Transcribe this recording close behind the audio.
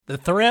The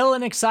thrill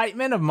and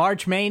excitement of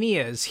March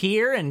Mania is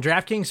here, and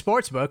DraftKings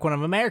Sportsbook, one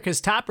of America's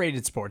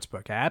top-rated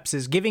sportsbook apps,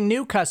 is giving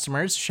new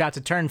customers a shot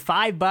to turn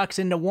 $5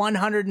 into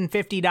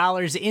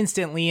 $150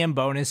 instantly in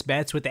bonus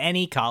bets with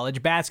any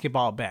college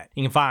basketball bet.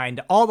 You can find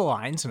all the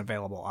lines and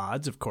available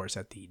odds, of course,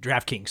 at the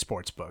DraftKings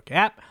Sportsbook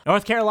app.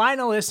 North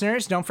Carolina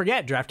listeners, don't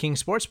forget,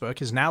 DraftKings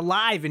Sportsbook is now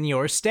live in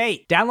your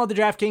state. Download the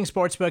DraftKings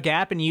Sportsbook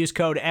app and use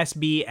code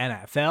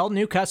SBNFL.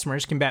 New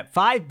customers can bet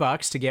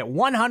 $5 to get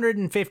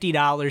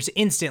 $150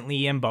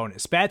 instantly in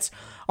bonus bets,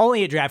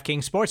 only at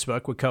DraftKings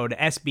Sportsbook with code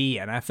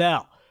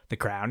SBNFL. The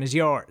crown is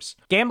yours.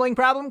 Gambling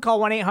problem? Call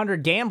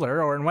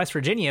 1-800-GAMBLER, or in West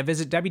Virginia,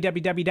 visit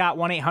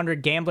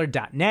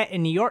www.1800gambler.net.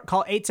 In New York,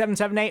 call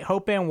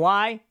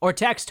 877-8-HOPE-NY or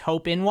text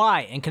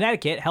HOPE-NY. In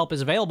Connecticut, help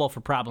is available for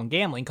problem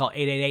gambling. Call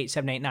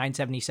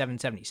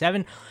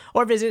 888-789-7777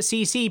 or visit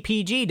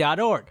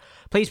ccpg.org.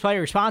 Please play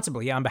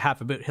responsibly on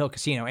behalf of Boot Hill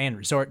Casino and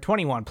Resort.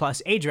 21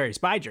 plus, age varies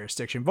by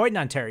jurisdiction. Void in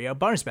Ontario.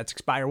 Bonus bets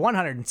expire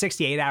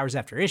 168 hours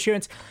after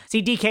issuance.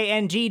 See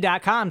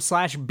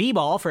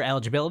dkng.com/bball for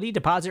eligibility,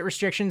 deposit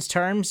restrictions,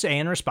 terms,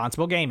 and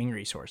responsible gaming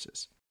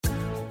resources.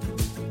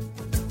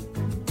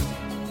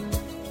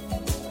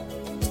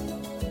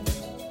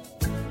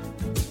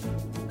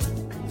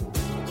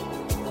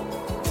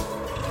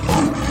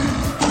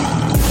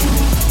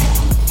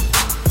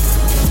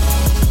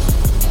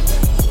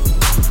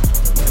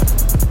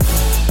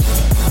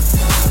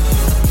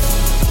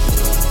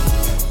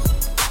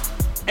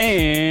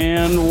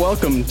 And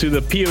welcome to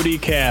the POD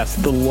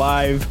Cast, the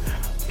live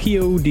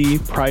POD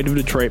Pride of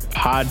Detroit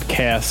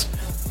podcast,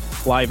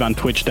 live on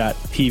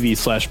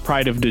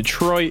twitch.tv/Pride of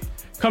Detroit.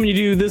 Coming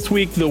to you this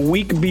week, the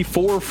week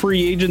before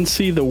free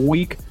agency, the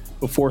week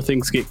before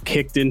things get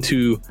kicked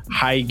into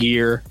high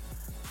gear.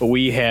 But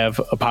we have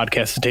a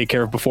podcast to take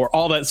care of before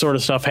all that sort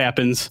of stuff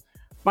happens.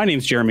 My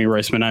name's Jeremy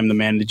Reisman. I'm the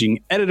managing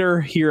editor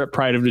here at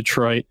Pride of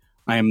Detroit.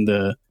 I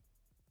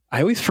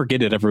always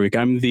forget it every week.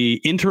 I'm the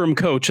interim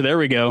coach. There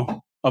we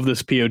go. Of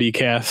this POD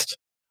cast.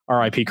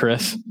 RIP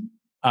Chris.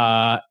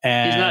 And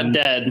he's not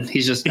dead.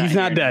 He's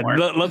not dead.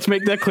 Let's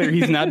make that clear.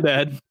 He's not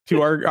dead.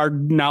 To our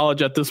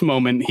knowledge at this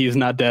moment, he's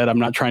not dead. I'm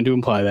not trying to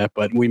imply that,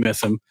 but we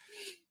miss him.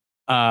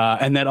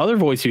 And that other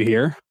voice you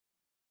hear,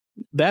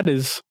 that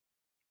is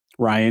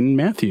Ryan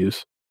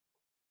Matthews.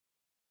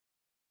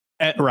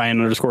 At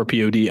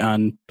Ryan_POD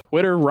on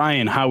Twitter.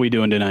 Ryan, how are we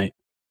doing tonight?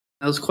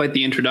 That was quite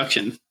the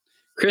introduction.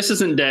 Chris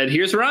isn't dead.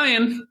 Here's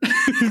Ryan.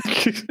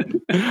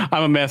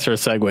 I'm a master of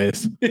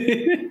segues.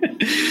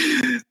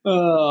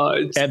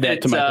 Add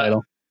that to my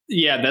title.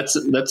 Yeah, that's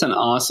an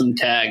awesome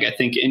tag. I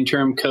think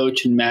interim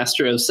coach and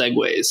master of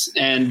segues.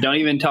 And don't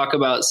even talk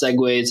about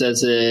segues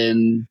as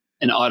an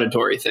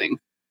auditory thing.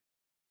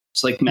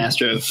 It's like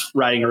master of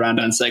riding around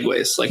on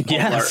segues, like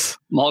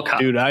Mall Cop.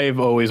 Dude, I have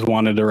always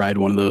wanted to ride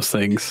one of those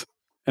things,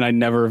 and I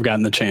never have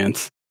gotten the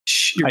chance.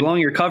 Shh, you're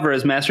blowing your cover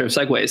as master of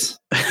segues.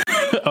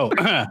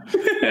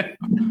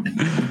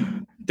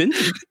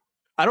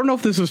 I don't know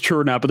if this is true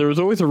or not, but there was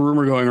always a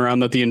rumor going around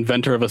that the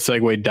inventor of a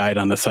Segway died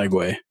on the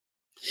Segway.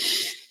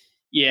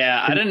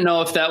 Yeah, I didn't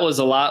know if that was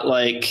a lot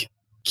like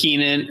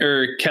Keenan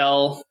or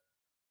Kel.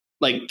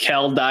 Like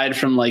Kel died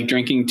from like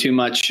drinking too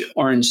much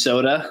orange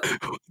soda.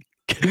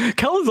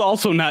 Kel is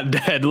also not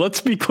dead.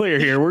 Let's be clear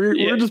here.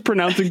 We're just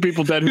pronouncing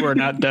people dead who are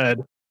not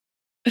dead.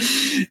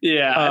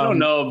 Yeah, I don't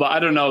know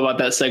about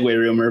that Segway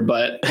rumor,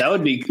 but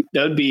that'd be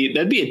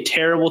a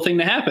terrible thing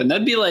to happen.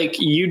 That'd be like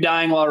you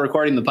dying while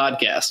recording the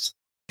podcast.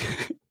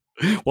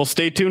 Well,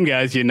 stay tuned,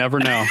 guys. You never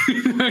know.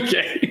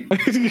 Okay.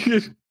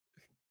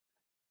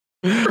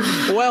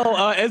 Well,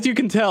 as you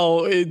can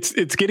tell,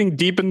 it's getting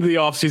deep into the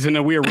off season,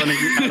 and we are running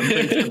out of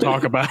things to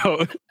talk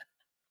about.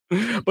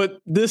 But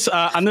this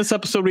on this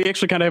episode, we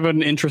actually kind of have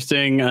an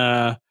interesting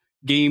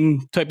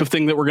game type of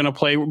thing that we're going to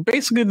play.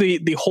 Basically,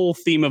 the whole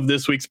theme of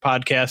this week's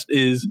podcast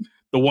is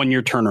the 1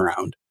 year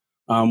turnaround.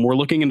 We're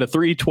looking into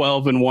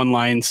 3-12 and 1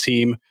 Lions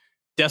team,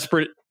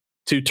 desperate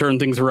to turn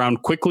things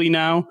around quickly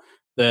now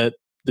that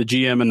the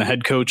GM and the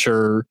head coach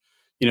are,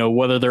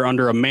 whether they're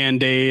under a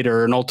mandate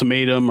or an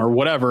ultimatum or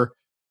whatever.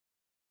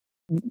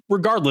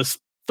 Regardless,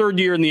 third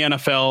year in the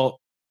NFL,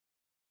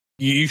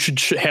 you should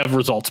have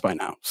results by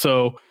now.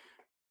 So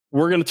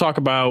we're going to talk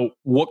about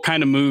what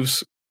kind of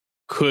moves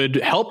could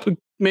help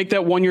make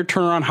that 1 year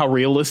turnaround, how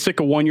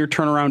realistic a 1 year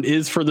turnaround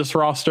is for this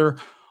roster,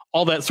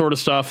 all that sort of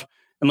stuff.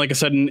 And like I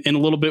said, in a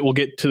little bit, we'll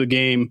get to the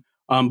game.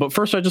 But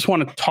first, I just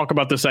want to talk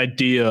about this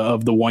idea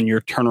of the 1 year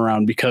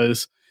turnaround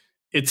because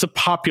it's a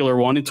popular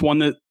one. It's one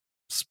that,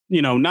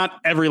 not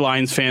every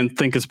Lions fan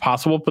think is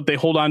possible, but they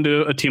hold on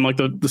to a team like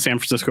the San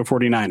Francisco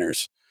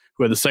 49ers,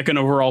 who had the second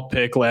overall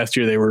pick last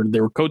year.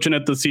 They were coaching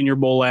at the Senior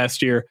Bowl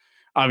last year.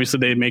 Obviously,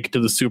 they'd make it to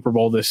the Super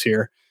Bowl this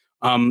year.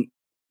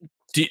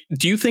 Do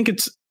you think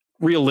it's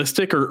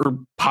realistic or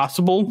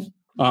possible?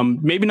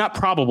 Maybe not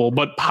probable,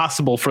 but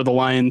possible for the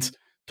Lions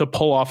to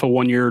pull off a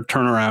 1 year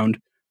turnaround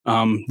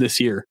this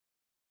year?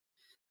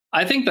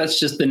 I think that's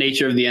just the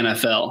nature of the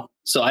NFL.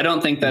 So I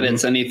don't think that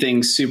it's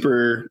anything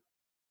super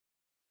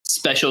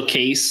special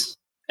case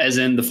as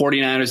in the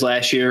 49ers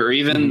last year, or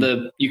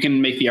even you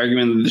can make the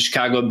argument of the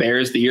Chicago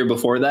Bears the year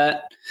before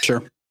that.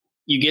 Sure.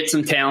 You get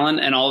some talent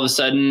and all of a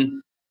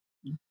sudden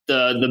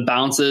the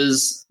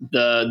bounces,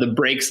 the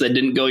breaks that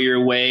didn't go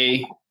your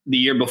way the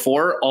year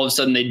before, all of a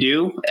sudden they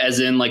do, as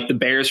in like the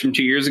Bears from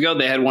 2 years ago,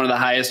 they had one of the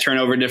highest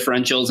turnover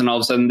differentials and all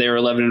of a sudden they were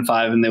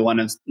 11-5 and they won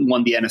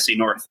the NFC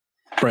North.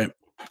 Right.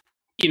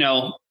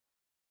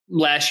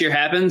 Last year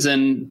happens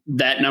and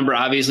that number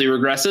obviously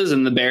regresses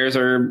and the Bears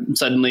are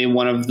suddenly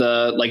one of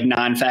the like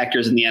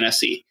non-factors in the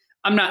NFC.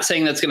 I'm not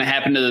saying that's going to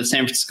happen to the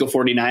San Francisco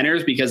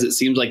 49ers because it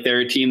seems like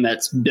they're a team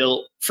that's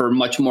built for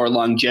much more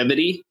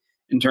longevity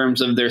in terms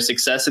of their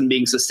success and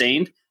being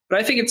sustained. But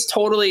I think it's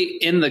totally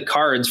in the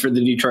cards for the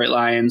Detroit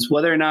Lions,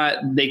 whether or not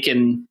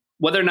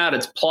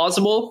it's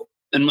plausible.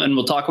 And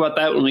we'll talk about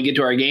that when we get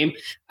to our game.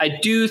 I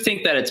do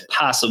think that it's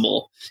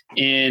possible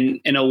in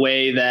a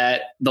way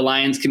that the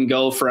Lions can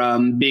go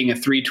from being a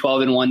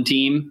 3-12-1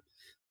 team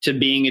to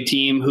being a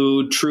team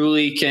who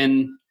truly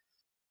can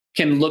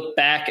look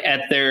back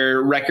at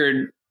their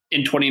record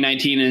in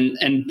 2019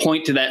 and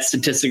point to that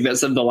statistic that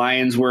said the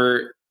Lions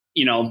were,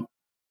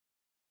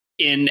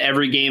 in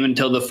every game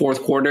until the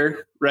fourth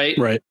quarter, right?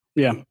 Right.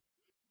 Yeah.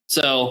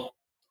 So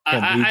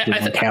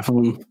half of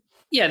them.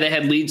 Yeah, they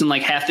had leads in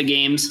like half the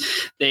games.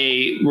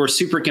 They were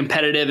super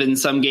competitive in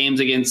some games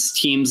against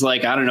teams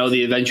like, I don't know,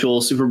 the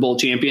eventual Super Bowl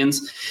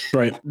champions.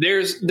 Right.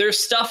 There's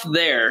stuff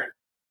there.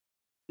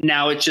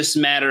 Now it's just a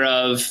matter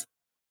of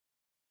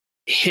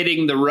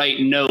hitting the right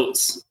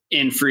notes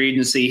in free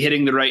agency,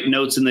 hitting the right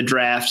notes in the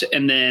draft,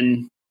 and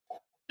then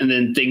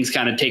things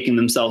kind of taking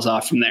themselves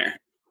off from there.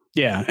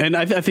 Yeah, and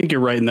I think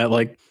you're right in that,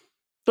 like,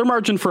 their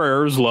margin for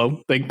error is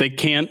low. They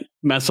can't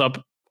mess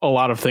up a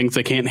lot of things.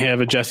 They can't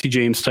have a Jesse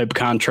James type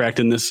contract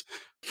in this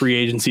free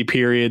agency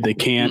period. They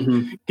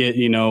can't get,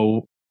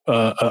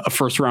 a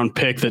first round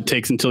pick that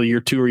takes until year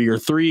 2 or year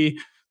 3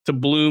 to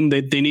bloom.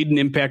 They need an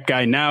impact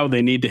guy now.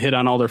 They need to hit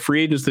on all their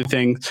free agency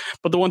things.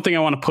 But the one thing I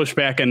want to push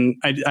back, and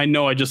I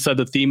know I just said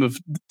the theme of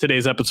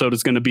today's episode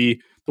is going to be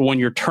the 1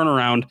 year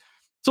turnaround.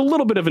 It's a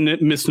little bit of a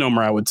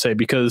misnomer, I would say,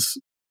 because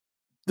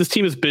this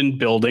team has been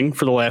building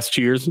for the last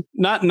 2 years,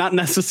 not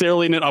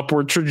necessarily in an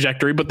upward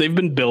trajectory, but they've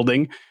been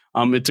building.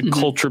 It's a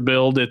culture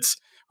build. It's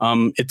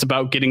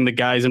about getting the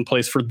guys in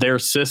place for their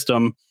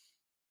system.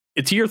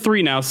 It's year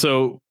 3 now,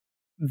 so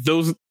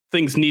those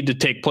things need to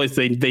take place.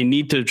 They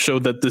need to show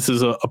that this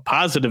is a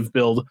positive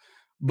build.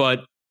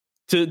 But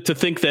to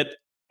think that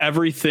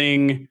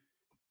everything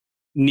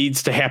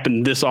needs to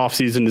happen this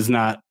offseason is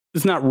not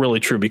really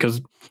true,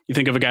 because you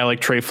think of a guy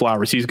like Trey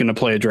Flowers, he's going to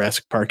play at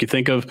Jurassic Park. You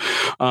think of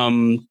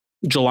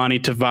Jelani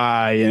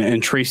Tavai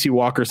and Tracy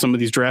Walker, some of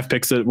these draft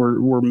picks that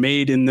were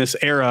made in this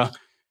era,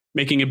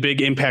 making a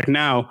big impact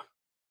now.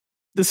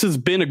 This has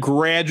been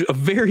a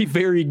very,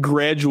 very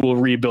gradual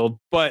rebuild,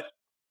 but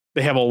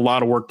they have a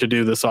lot of work to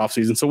do this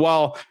offseason. So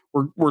while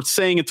we're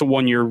saying it's a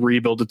 1 year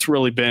rebuild, it's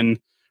really been,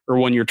 or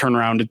 1 year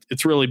turnaround,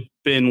 it's really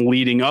been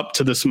leading up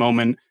to this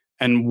moment,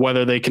 and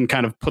whether they can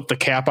kind of put the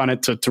cap on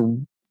it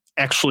to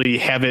actually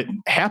have it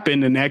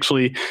happen and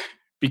actually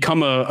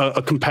become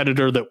a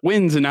competitor that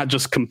wins and not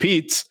just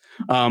competes.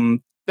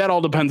 That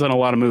all depends on a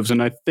lot of moves.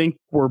 And I think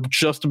we're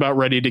just about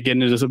ready to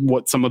get into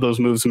what some of those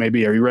moves may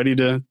be. Are you ready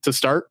to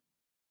start?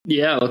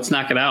 Yeah, let's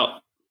knock it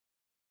out.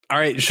 All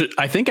right.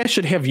 I think I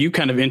should have you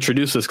kind of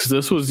introduce this, because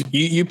this was,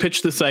 you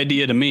pitched this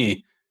idea to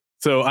me.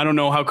 So I don't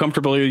know how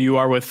comfortable you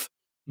are with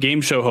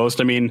game show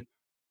host. I mean,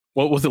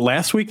 what was it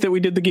last week that we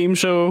did the game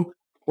show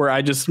where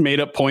I just made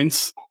up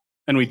points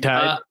and we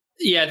tied?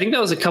 Yeah, I think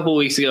that was a couple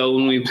weeks ago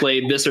when we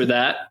played this or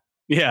that.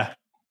 Yeah.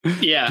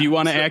 Yeah. Do you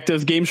want to act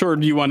as game show, or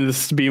do you want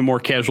this to be a more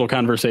casual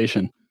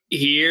conversation?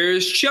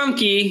 Here's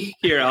Chunky.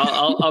 Here,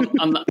 I'll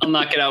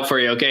knock it out for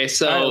you. Okay.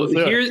 So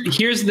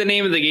here's the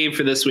name of the game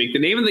for this week. The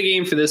name of the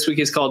game for this week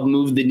is called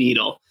Move the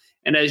Needle.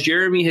 And as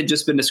Jeremy had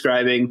just been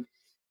describing,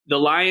 the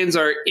Lions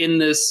are in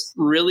this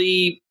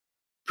really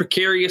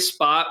precarious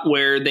spot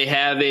where they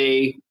have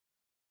a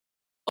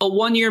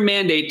 1 year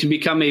mandate to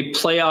become a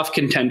playoff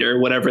contender,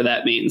 whatever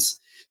that means.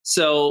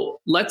 So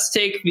let's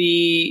take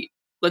the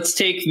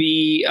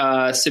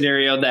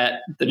scenario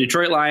that the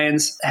Detroit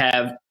Lions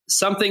have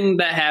something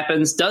that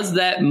happens. Does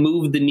that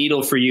move the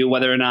needle for you,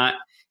 whether or not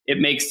it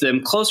makes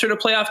them closer to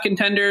playoff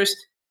contenders,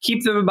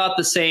 keep them about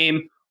the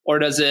same, or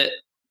does it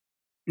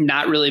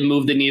not really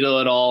move the needle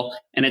at all?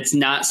 And it's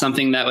not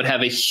something that would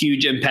have a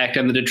huge impact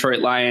on the Detroit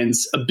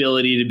Lions'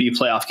 ability to be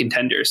playoff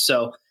contenders.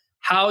 So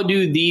how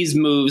do these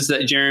moves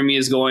that Jeremy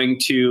is going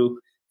to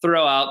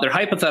throw out, they're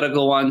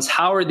hypothetical ones,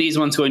 how are these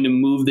ones going to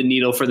move the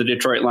needle for the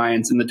Detroit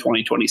Lions in the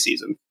 2020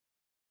 season?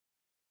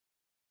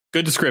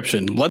 Good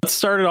description. Let's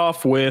start it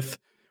off with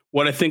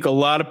what I think a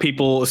lot of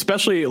people,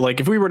 especially like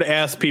if we were to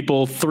ask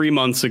people 3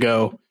 months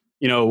ago,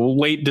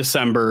 late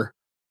December,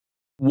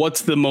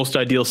 what's the most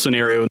ideal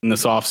scenario in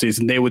this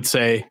offseason? They would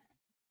say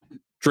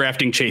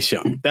drafting Chase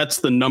Young. That's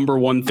the number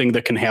one thing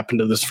that can happen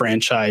to this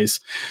franchise.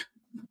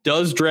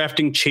 Does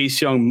drafting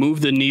Chase Young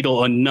move the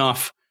needle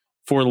enough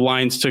for the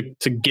Lions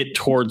to get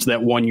towards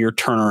that 1 year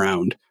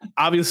turnaround?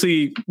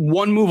 Obviously,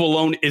 one move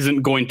alone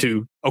isn't going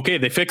to, okay,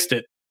 they fixed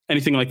it.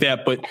 anything like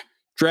that. But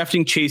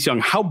drafting Chase Young,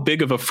 how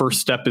big of a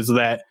first step is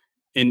that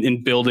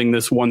in building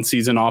this one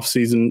off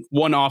season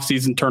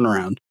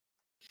turnaround?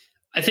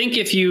 I think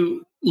if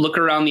you look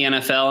around the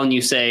NFL and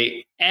you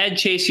say, add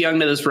Chase Young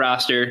to this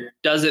roster,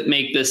 does it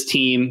make this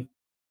team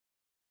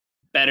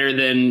better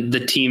than the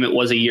team it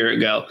was a year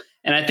ago?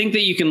 And I think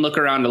that you can look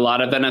around a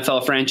lot of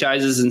NFL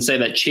franchises and say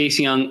that Chase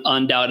Young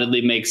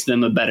undoubtedly makes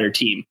them a better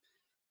team.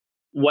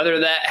 Whether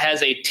that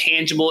has a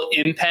tangible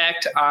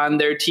impact on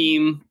their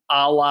team,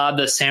 a la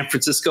the San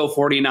Francisco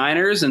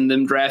 49ers and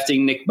them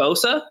drafting Nick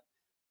Bosa,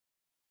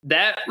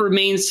 that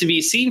remains to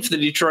be seen for the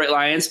Detroit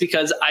Lions,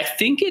 because I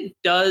think it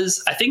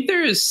does. I think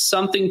there is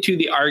something to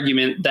the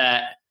argument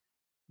that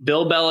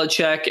Bill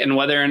Belichick, and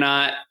whether or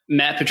not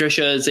Matt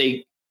Patricia is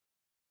a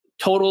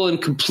total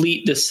and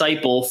complete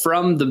disciple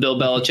from the Bill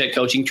Belichick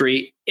coaching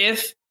tree,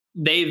 if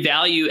they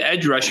value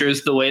edge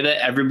rushers the way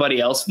that everybody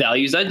else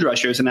values edge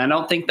rushers. And I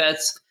don't think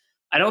that's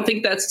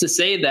to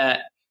say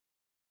that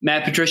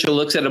Matt Patricia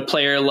looks at a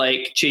player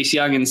like Chase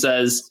Young and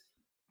says,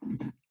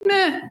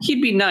 nah,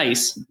 he'd be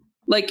nice.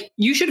 Like,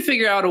 you should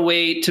figure out a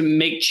way to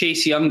make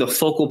Chase Young the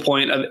focal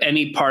point of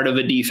any part of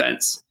a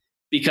defense,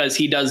 because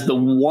he does the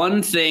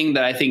one thing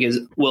that I think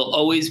will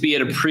always be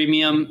at a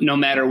premium, no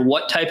matter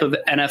what type of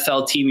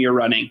NFL team you're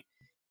running.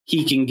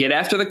 He can get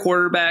after the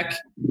quarterback,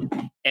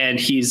 and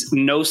he's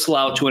no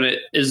slouch when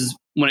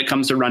it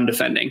comes to run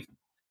defending.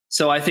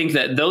 So I think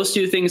that those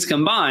two things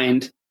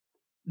combined,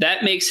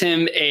 that makes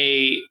him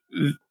a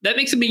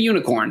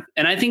unicorn.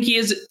 And I think he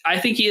is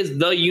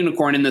the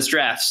unicorn in this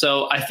draft.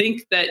 So I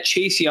think that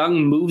Chase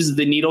Young moves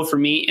the needle for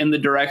me in the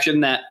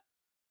direction that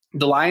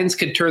the Lions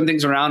could turn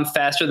things around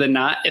faster than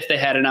not if they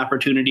had an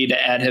opportunity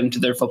to add him to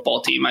their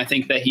football team. I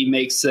think that he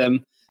makes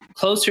them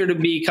closer to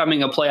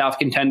becoming a playoff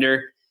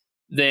contender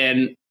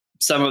than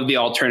some of the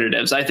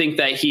alternatives. I think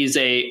that he's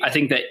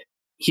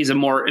a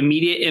more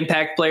immediate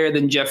impact player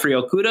than Jeffrey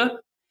Okudah.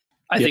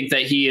 I think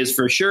that he is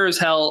for sure as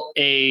hell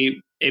a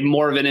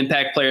more of an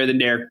impact player than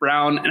Derek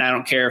Brown. And I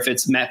don't care if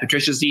it's Matt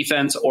Patricia's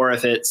defense or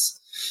if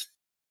it's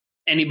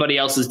anybody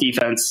else's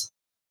defense.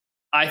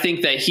 I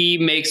think that he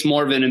makes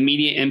more of an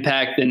immediate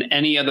impact than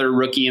any other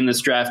rookie in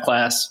this draft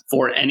class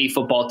for any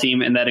football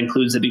team. And that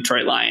includes the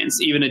Detroit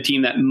Lions, even a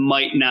team that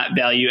might not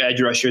value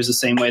edge rushers the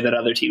same way that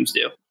other teams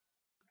do.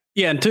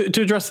 Yeah. And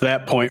to address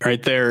that point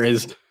right there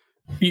is,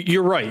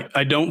 you're right.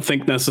 I don't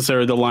think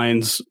necessarily the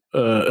Lions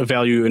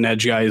value an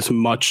edge guy as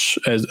much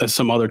as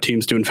some other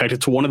teams do. In fact,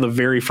 it's one of the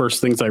very first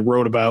things I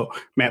wrote about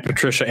Matt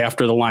Patricia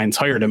after the Lions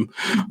hired him.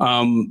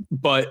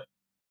 But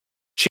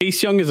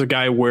Chase Young is a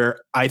guy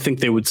where I think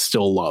they would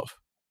still love,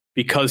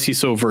 because he's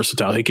so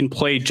versatile. He can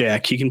play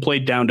jack. He can play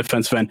down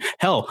defensive end.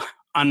 Hell,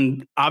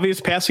 on obvious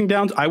passing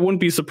downs, I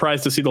wouldn't be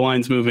surprised to see the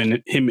Lions move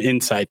him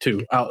inside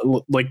too,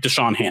 like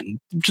Deshaun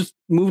Hanton. Just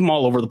move him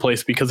all over the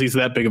place because he's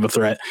that big of a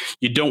threat.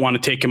 You don't want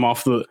to take him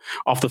off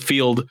the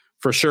field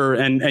for sure,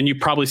 and you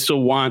probably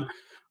still want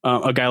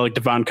a guy like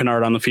Devon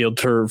Kennard on the field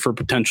for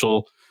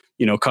potential,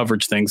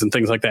 coverage things and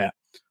things like that.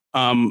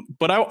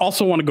 But I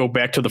also want to go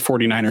back to the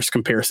 49ers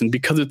comparison,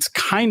 because it's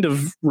kind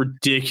of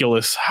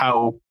ridiculous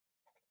how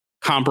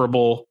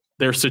comparable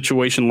their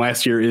situation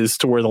last year is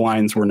to where the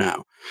Lions were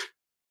now.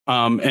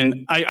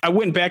 And I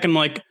went back and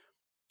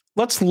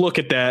let's look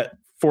at that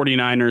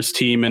 49ers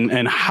team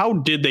and how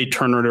did they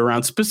turn it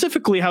around?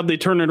 Specifically, how they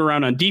turn it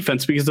around on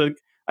defense, because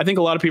I think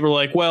a lot of people are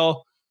like,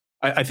 well,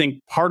 I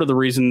think part of the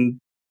reason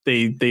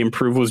they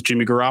improved was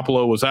Jimmy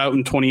Garoppolo was out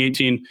in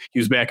 2018. He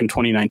was back in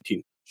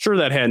 2019. Sure,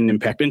 that had an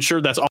impact. And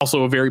sure, that's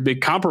also a very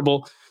big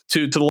comparable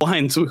to the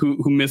Lions who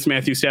missed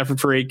Matthew Stafford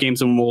for 8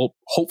 games and will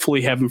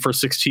hopefully have him for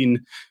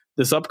 16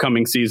 this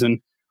upcoming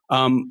season.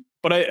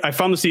 But I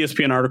found this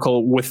ESPN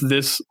article with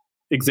this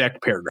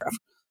exact paragraph.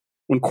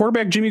 When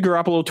quarterback Jimmy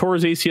Garoppolo tore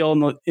his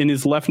ACL in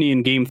his left knee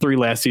in Game 3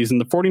 last season,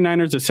 the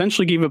 49ers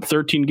essentially gave up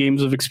 13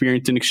 games of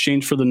experience in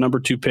exchange for the number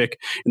 2 pick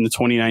in the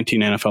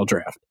 2019 NFL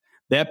Draft.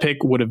 That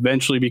pick would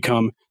eventually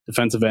become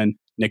defensive end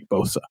Nick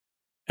Bosa.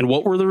 And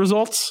what were the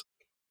results?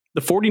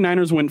 The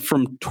 49ers went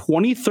from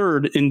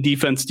 23rd in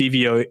defense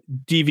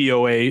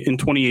DVOA in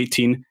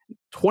 2018,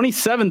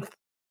 27th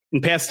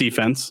in pass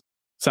defense,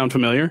 sound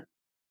familiar,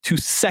 to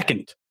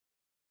 2nd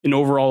in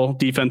overall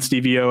defense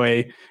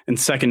DVOA and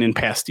 2nd in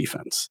pass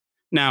defense.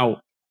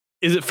 Now,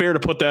 is it fair to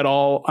put that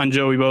all on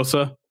Joey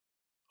Bosa?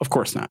 Of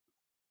course not.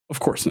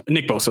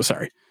 Nick Bosa,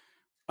 sorry.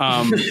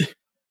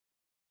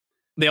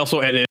 They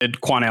also added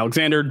Quan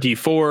Alexander, D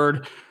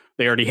Ford.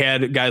 They already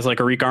had guys like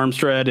Arik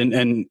Armstead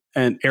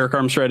and Eric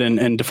Armstead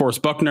and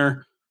DeForest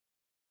Buckner.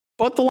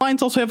 But the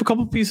Lions also have a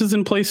couple pieces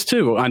in place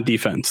too on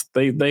defense.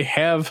 They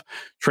have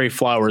Trey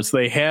Flowers.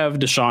 They have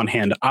Deshaun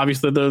Hand.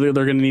 Obviously, they're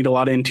going to need a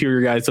lot of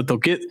interior guys that they'll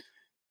get.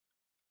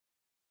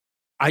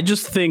 I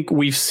just think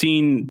we've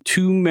seen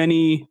too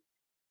many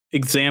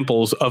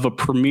examples of a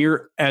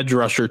premier edge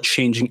rusher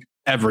changing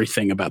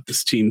everything about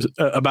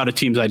about a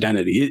team's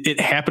identity. It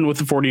happened with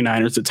the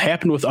 49ers. It's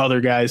happened with other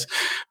guys.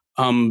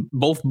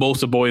 Both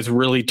Bosa boys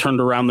really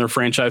turned around their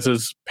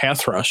franchise's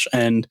pass rush,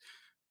 and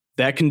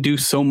that can do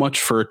so much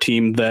for a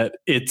team that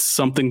it's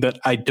something that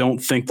I don't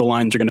think the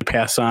Lions are going to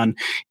pass on,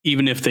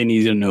 even if they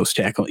need a nose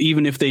tackle,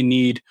 even if they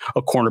need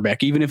a cornerback,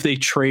 even if they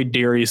trade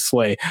Darius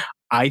Slay.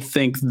 I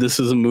think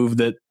this is a move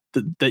that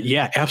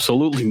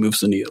absolutely moves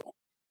the needle.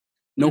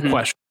 No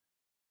question.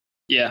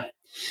 Yeah.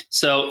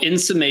 So in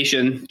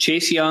summation,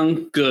 Chase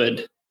Young,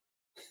 good.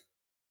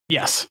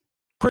 Yes.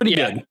 Pretty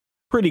good.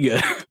 Pretty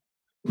good.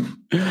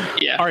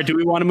 Yeah. All right. Do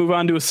we want to move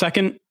on to a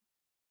second?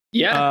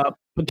 Yeah.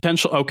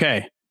 Potential.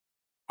 Okay.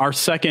 Our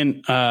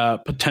second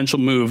potential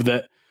move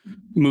that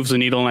moves the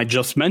needle, and I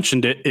just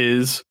mentioned it,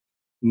 is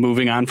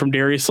moving on from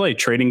Darius Slay,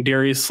 trading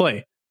Darius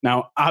Slay.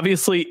 Now,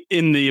 obviously,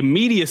 in the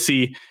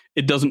immediacy,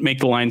 it doesn't make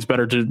the Lions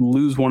better to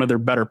lose one of their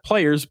better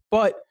players,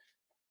 but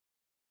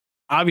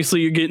obviously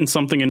you're getting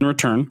something in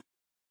return.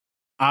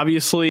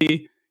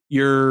 Obviously,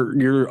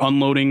 you're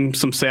unloading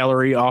some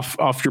salary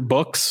off your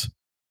books,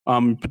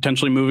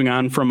 potentially moving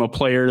on from a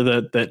player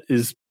that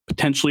is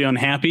potentially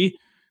unhappy.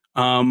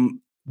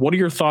 What are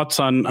your thoughts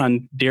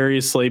on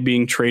Darius Slay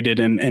being traded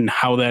and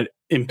how that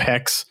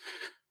impacts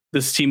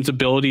this team's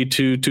ability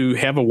to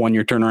have a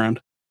 1-year turnaround?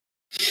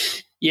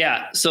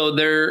 Yeah. So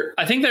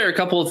I think there are a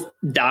couple of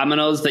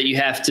dominoes that you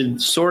have to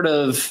sort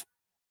of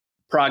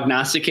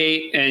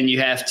prognosticate, and you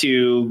have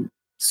to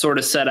sort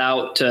of set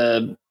out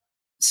to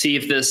see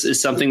if this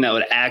is something that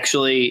would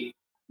actually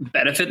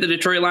benefit the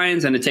Detroit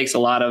Lions. And it takes a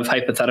lot of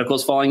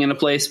hypotheticals falling into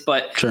place.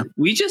 But sure,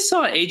 we just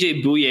saw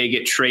AJ Bouye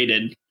get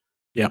traded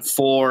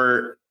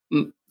for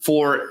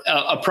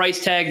a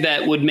price tag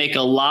that would make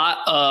a lot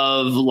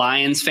of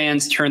Lions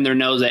fans turn their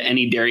nose at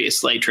any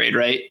Darius Slay trade,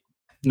 right?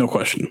 No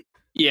question.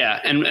 Yeah.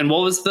 And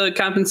what was the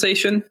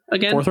compensation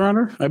again? 4th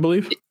rounder, I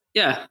believe.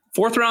 Yeah.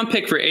 4th round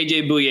pick for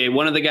AJ Bouye,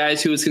 one of the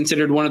guys who was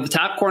considered one of the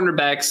top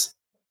cornerbacks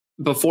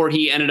before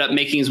he ended up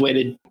making his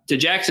way to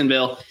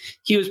Jacksonville.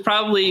 He was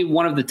probably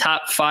one of the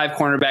top 5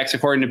 cornerbacks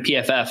according to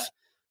PFF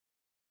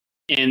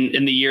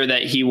in the year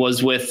that he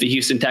was with the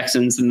Houston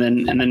Texans, and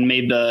then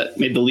made the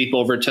leap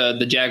over to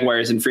the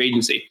Jaguars in free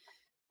agency.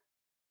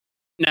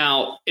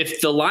 Now,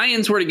 if the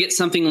Lions were to get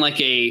something like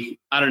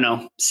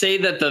say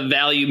that the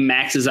value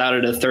maxes out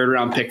at a 3rd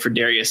round pick for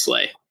Darius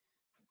Slay.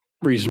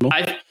 Reasonable.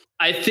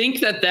 I think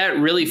that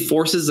really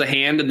forces the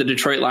hand of the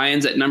Detroit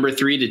Lions at number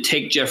 3 to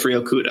take Jeffrey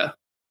Okudah.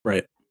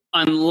 Right.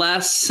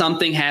 Unless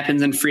something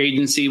happens in free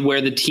agency where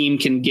the team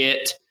can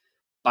get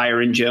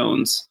Byron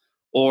Jones,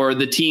 or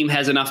the team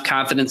has enough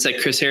confidence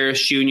that Chris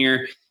Harris Jr.,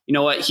 you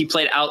know what, he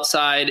played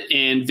outside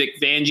in Vic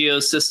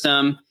Fangio's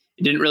system.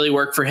 It didn't really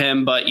work for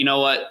him, but you know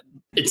what?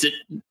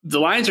 The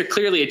Lions are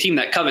clearly a team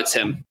that covets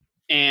him,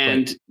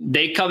 and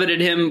they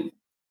coveted him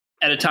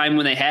at a time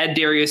when they had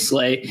Darius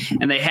Slay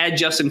and they had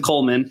Justin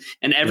Coleman,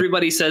 and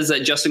everybody says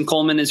that Justin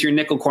Coleman is your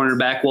nickel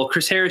cornerback. Well,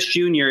 Chris Harris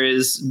Jr.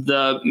 is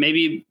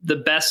maybe the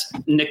best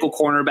nickel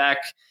cornerback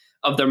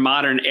of their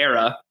modern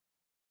era.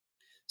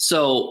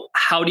 So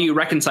how do you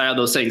reconcile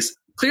those things?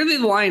 Clearly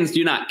the Lions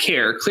do not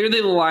care.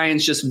 Clearly the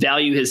Lions just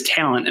value his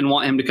talent and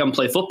want him to come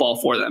play football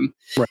for them.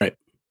 Right.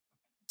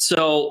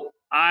 So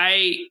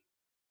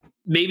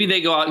maybe they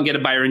go out and get a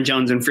Byron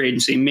Jones in free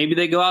agency. Maybe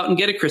they go out and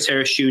get a Chris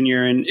Harris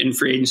Jr. in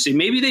free agency.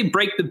 Maybe they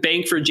break the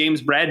bank for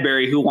James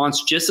Bradbury, who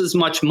wants just as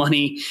much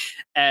money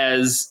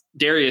as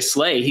Darius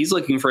Slay. He's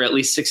looking for at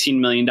least $16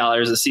 million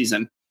a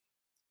season.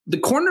 The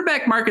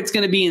cornerback market's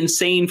going to be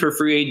insane for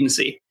free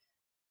agency.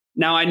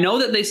 Now, I know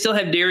that they still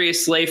have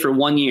Darius Slay for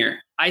 1 year.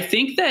 I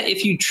think that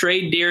if you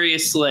trade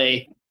Darius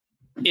Slay,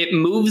 it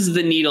moves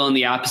the needle in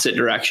the opposite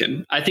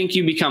direction. I think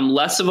you become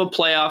less of a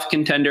playoff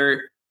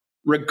contender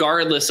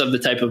regardless of the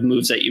type of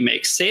moves that you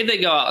make. Say they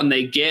go out and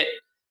get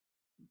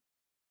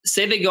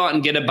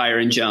a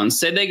Byron Jones.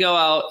 Say they go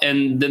out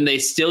and then they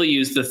still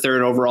use the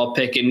 3rd overall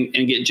pick and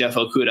get Jeff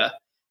Okudah.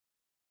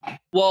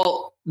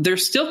 Well, they're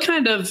still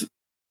kind of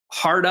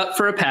hard up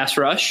for a pass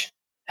rush.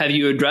 Have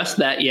you addressed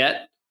that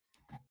yet?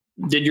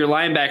 Did your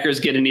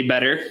linebackers get any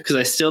better? Because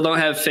I still don't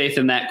have faith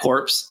in that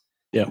corpse.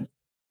 Yeah.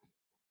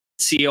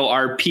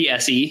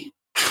 CORPSE.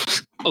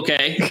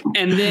 Okay.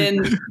 And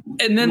then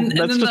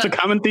that's just a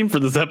common theme for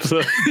this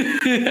episode.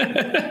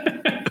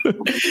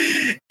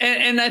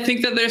 and I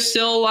think that there's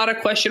still a lot of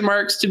question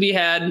marks to be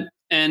had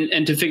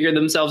and to figure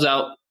themselves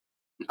out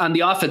on the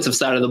offensive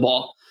side of the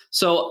ball.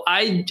 So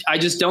I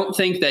just don't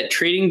think that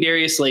trading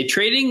Darius Slay,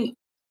 trading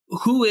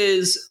who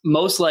is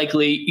most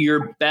likely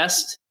your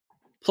best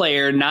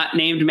player, not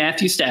named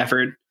Matthew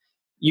Stafford,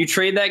 you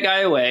trade that guy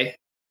away.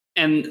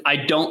 And I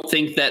don't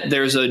think that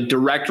there's a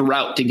direct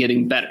route to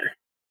getting better.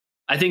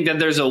 I think that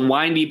there's a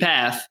windy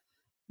path,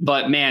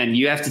 but man,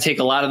 you have to take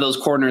a lot of those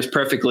corners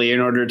perfectly in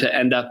order to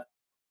end up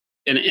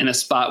in a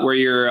spot where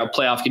you're a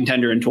playoff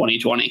contender in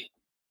 2020.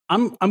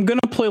 I'm going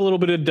to play a little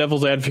bit of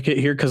devil's advocate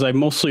here because I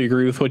mostly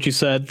agree with what you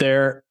said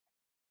there,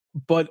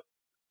 but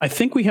I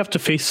think we have to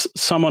face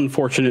some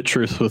unfortunate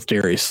truths with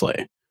Darius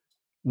Slay.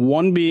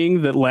 One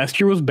being that last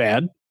year was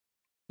bad.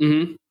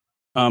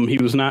 Mm-hmm. He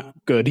was not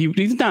good.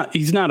 He's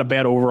not a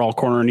bad overall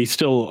corner, and he's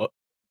still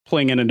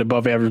playing at an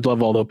above average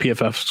level, although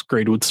PFF's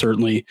grade would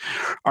certainly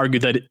argue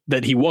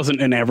that he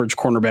wasn't an average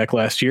cornerback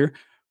last year.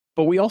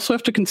 But we also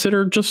have to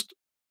consider just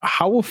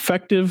how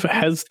effective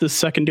has the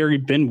secondary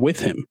been with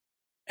him?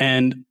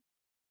 And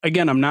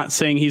again, I'm not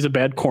saying he's a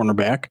bad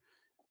cornerback,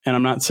 and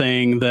I'm not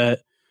saying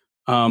that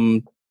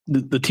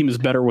the team is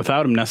better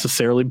without him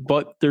necessarily,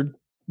 but there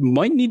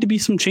might need to be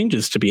some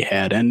changes to be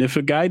had. And if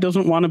a guy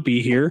doesn't want to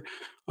be here,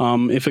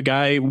 if a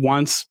guy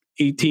wants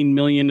 $18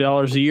 million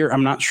a year,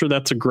 I'm not sure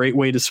that's a great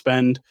way to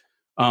spend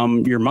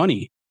your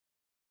money.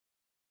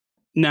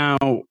 Now,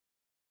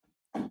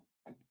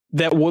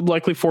 that would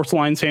likely force the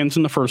Lions' hands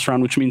in the first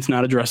round, which means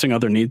not addressing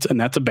other needs, and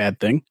that's a bad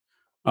thing.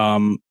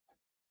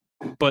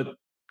 But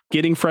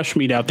getting fresh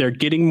meat out there,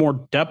 getting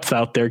more depth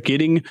out there,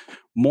 getting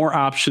more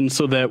options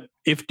so that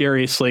if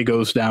Darius Slay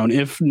goes down,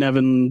 if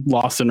Nevin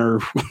Lawson, or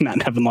not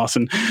Nevin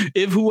Lawson,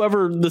 if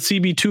whoever the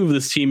CB2 of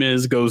this team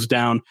is goes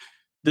down,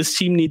 this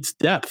team needs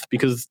depth,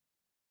 because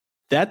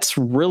that's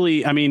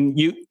really, I mean,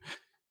 you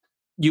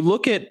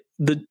look at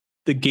the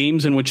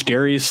games in which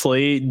Darius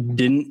Slay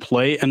didn't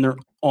play, and they're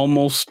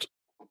almost,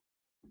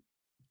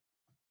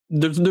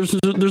 there's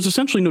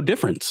essentially no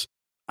difference.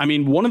 I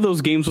mean, one of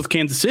those games with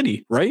Kansas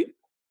City, right?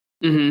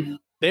 Mm-hmm.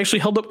 They actually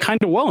held up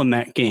kind of well in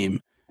that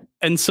game.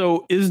 And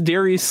so is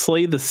Darius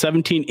Slay the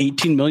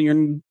 $17-18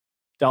 million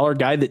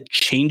guy that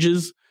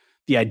changes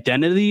the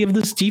identity of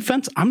this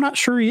defense? I'm not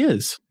sure he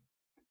is.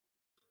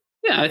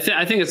 Yeah,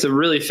 I think it's a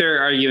really fair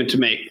argument to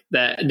make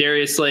that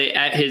Darius Slay,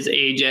 at his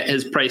age, at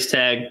his price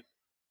tag,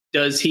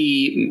 does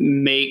he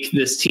make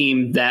this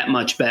team that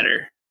much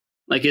better?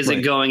 Like, is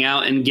it going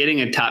out and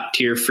getting a top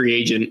tier free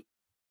agent?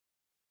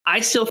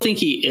 I still think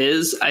he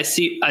is. I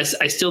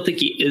still think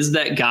he is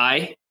that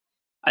guy.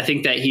 I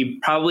think that he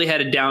probably had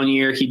a down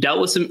year. He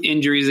dealt with some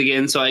injuries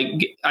again. So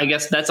I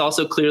guess that's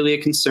also clearly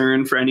a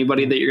concern for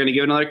anybody that you're going to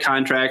give another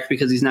contract,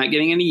 because he's not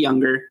getting any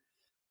younger.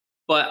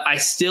 But I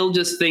still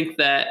just think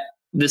that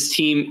this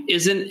team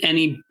isn't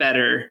any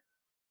better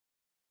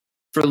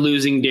for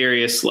losing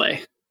Darius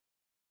Slay.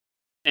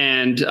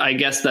 And I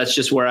guess that's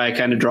just where I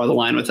kind of draw the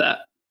line with that.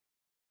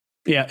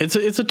 Yeah, it's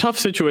a tough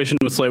situation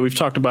with Slay. We've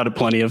talked about it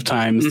plenty of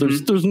times.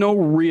 Mm-hmm. There's no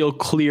real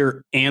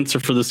clear answer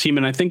for this team,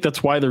 and I think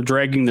that's why they're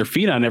dragging their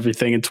feet on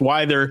everything. It's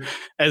why they're,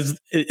 as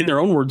in their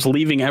own words,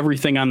 leaving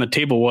everything on the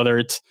table, whether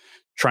it's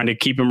trying to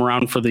keep him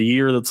around for the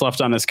year that's left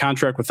on his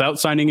contract without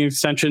signing an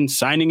extension,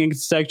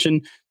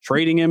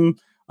 trading him.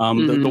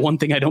 The one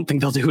thing I don't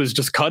think they'll do is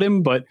just cut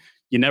him, but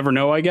you never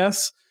know, I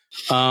guess.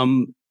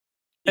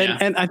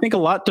 And I think a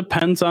lot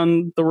depends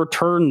on the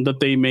return that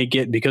they may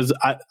get, because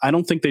I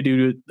don't think they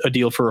do a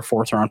deal for a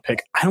 4th round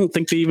pick. I don't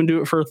think they even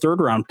do it for a 3rd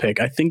round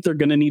pick. I think they're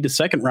going to need a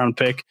 2nd round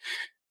pick.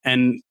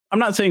 And I'm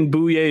not saying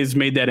Bouye has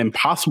made that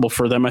impossible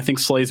for them. I think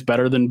Slay's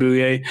better than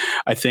Bouye.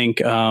 I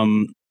think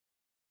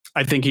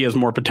he has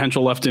more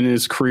potential left in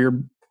his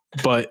career,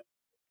 but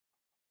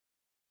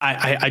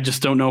I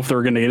just don't know if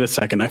they're going to get a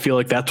 2nd. I feel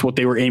like that's what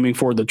they were aiming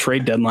for, the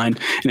trade deadline.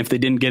 And if they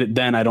didn't get it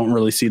then, I don't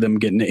really see them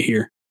getting it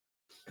here.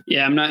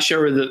 Yeah, I'm not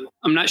sure where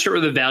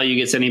the value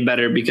gets any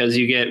better, because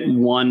you get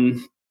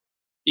one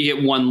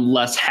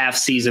less half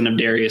season of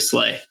Darius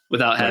Slay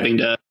without having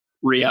to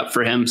re-up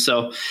for him.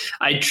 So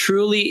I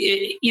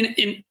truly,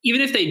 and even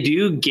if they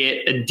do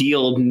get a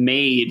deal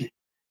made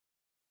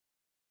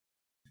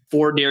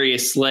for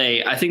Darius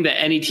Slay, I think that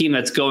any team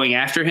that's going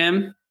after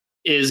him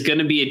is going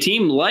to be a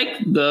team like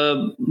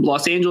the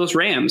Los Angeles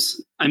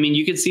Rams. I mean,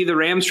 you could see the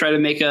Rams try to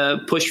make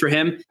a push for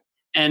him,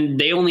 and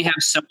they only have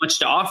so much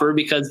to offer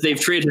because they've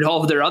traded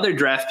all of their other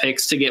draft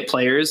picks to get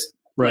players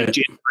like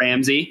Jalen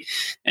Ramsey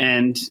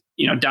and,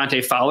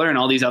 Dante Fowler and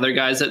all these other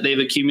guys that they've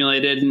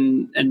accumulated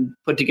and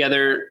put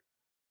together,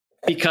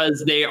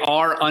 because they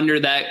are under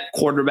that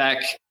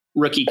quarterback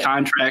rookie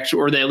contract,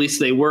 or at least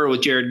they were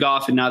with Jared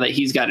Goff. And now that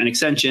he's got an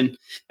extension,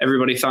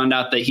 everybody found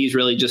out that he's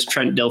really just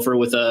Trent Dilfer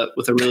with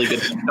a really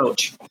good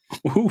coach.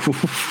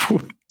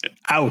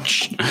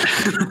 Ouch.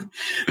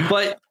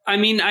 But I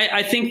mean,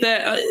 I think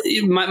that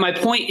my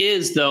point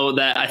is, though,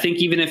 that I think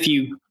even if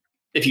you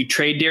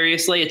trade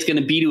Darius Slay, it's going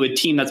to be to a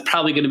team that's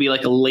probably going to be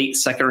like a late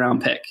 2nd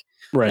round pick.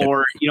 Right.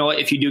 Or,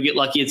 if you do get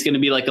lucky, it's going to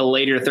be like a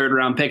later 3rd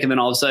round pick. And then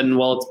all of a sudden,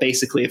 it's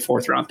basically a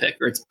 4th round pick,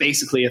 or it's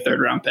basically a 3rd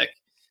round pick.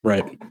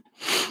 Right.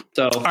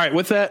 So, all right,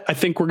 with that, I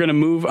think we're going to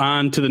move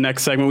on to the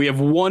next segment. We have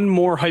one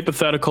more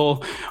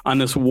hypothetical on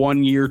this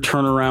 1-year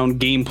turnaround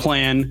game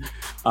plan.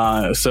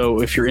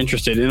 So if you're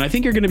interested, and I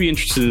think you're going to be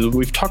interested,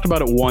 we've talked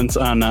about it once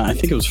on, I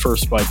think it was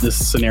First Bite, this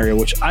scenario,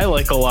 which I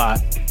like a lot,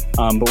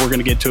 but we're going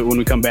to get to it when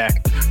we come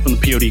back from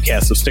the POD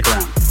cast. So stick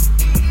around.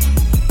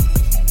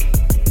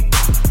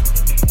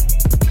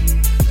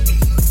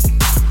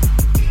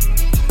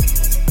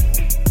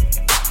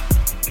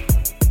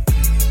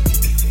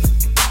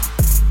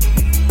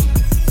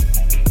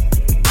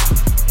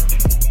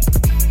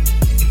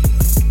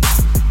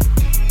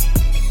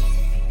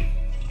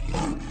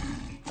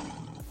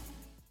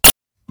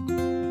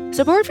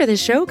 Support for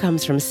this show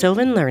comes from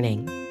Sylvan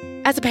Learning.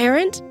 As a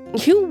parent,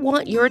 you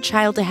want your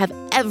child to have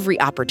every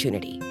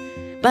opportunity,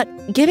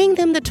 but giving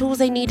them the tools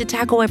they need to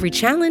tackle every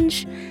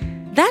challenge,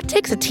 that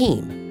takes a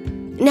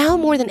team. Now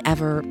more than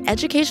ever,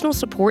 educational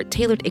support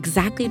tailored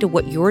exactly to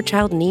what your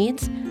child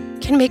needs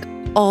can make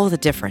all the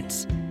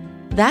difference.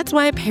 That's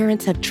why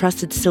parents have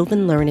trusted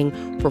Sylvan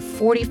Learning for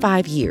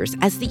 45 years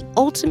as the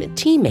ultimate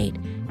teammate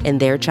in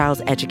their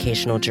child's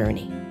educational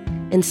journey,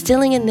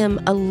 instilling in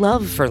them a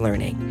love for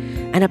learning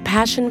and a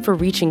passion for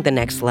reaching the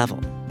next level.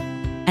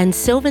 And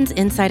Sylvan's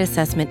Insight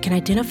Assessment can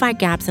identify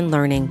gaps in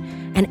learning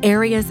and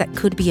areas that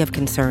could be of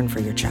concern for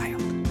your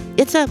child.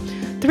 It's a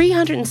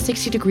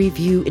 360-degree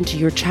view into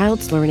your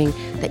child's learning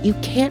that you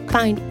can't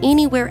find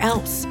anywhere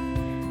else,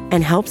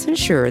 and helps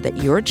ensure that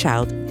your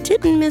child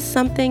didn't miss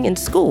something in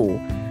school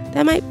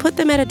that might put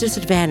them at a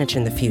disadvantage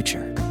in the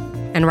future.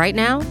 And right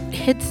now,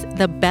 it's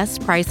the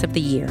best price of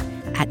the year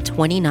at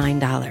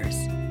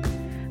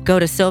 $29. Go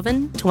to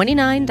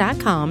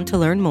sylvan29.com to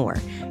learn more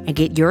and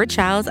get your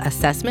child's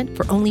assessment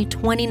for only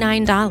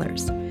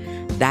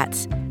 $29.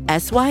 That's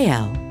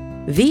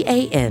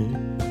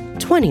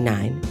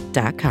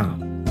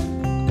SYLVAN29.com.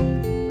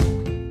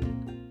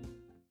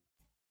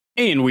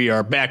 And we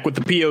are back with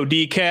the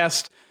POD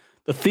cast.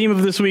 The theme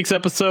of this week's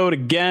episode,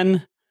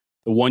 again,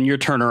 the 1 year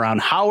turnaround.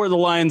 How are the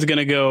Lions going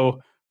to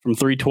go from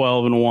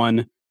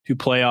 3-12-1 to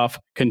playoff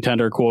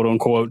contender, quote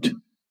unquote?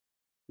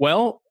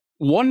 Well,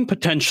 one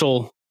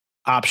potential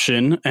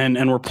option,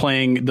 and we're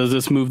playing, does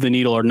this move the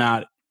needle or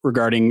not,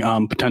 regarding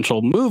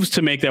potential moves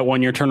to make that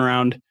 1 year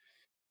turnaround,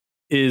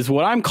 is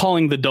what I'm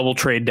calling the double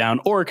trade down,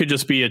 or it could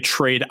just be a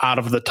trade out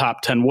of the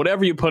top 10,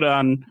 whatever you put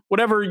on,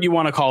 whatever you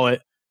want to call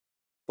it.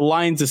 The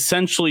Lions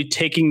essentially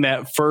taking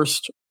that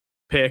first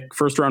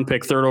round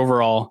pick, third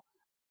overall,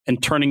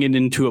 and turning it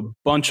into a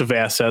bunch of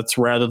assets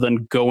rather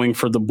than going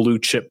for the blue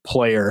chip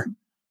player.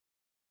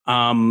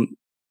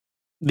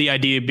 The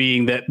idea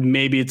being that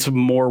maybe it's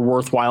more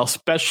worthwhile,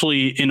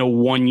 especially in a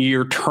 1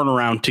 year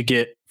turnaround, to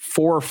get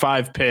 4 or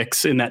 5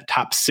 picks in that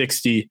top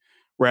 60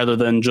 rather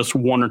than just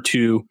 1 or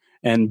 2,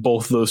 and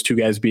both of those 2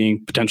 guys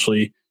being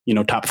potentially,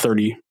 top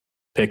 30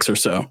 picks or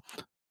so.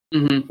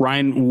 Mm-hmm.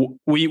 Ryan,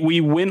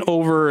 we went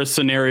over a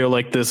scenario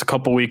like this a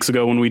couple weeks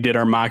ago when we did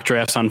our mock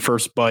drafts on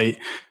First Bite.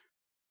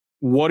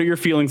 What are your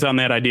feelings on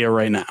that idea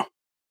right now?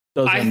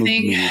 I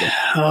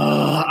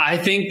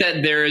think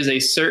that there is a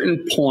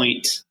certain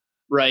point,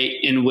 right,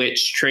 in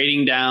which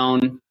trading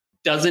down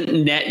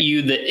doesn't net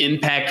you the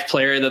impact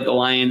player that the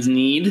Lions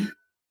need.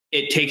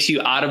 It takes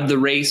you out of the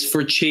race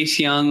for Chase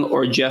Young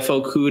or Jeff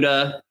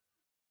Okudah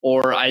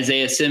or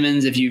Isaiah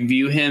Simmons, if you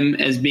view him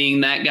as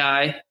being that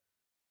guy.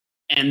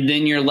 And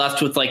then you're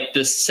left with like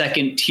the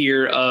second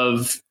tier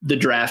of the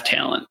draft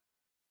talent.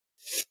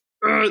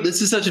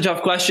 This is such a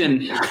tough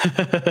question.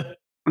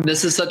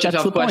 This is such a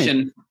tough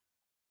question.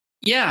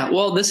 Yeah,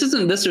 well, this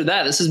isn't this or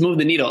that. This is move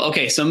the needle.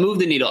 Okay, so move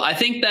the needle. I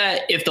think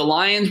that if the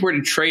Lions were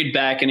to trade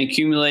back and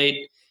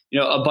accumulate,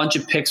 a bunch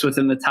of picks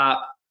within the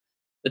top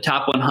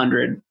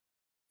 100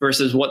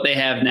 versus what they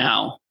have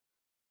now,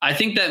 I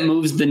think that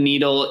moves the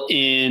needle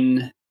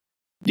in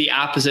the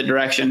opposite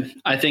direction.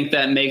 I think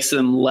that makes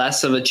them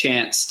less of a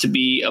chance to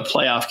be a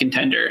playoff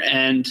contender.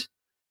 And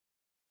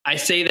I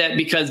say that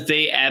because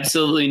they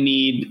absolutely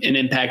need an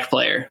impact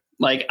player.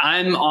 Like,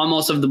 I'm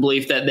almost of the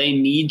belief that they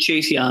need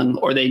Chase Young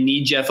or they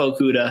need Jeff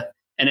Okudah.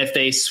 And if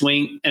they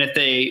swing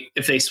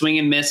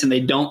and miss and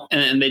they don't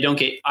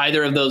get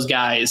either of those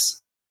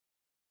guys,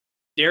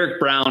 Derek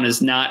Brown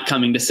is not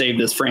coming to save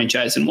this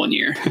franchise in 1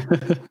 year.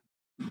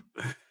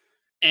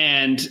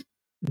 And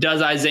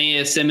does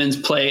Isaiah Simmons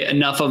play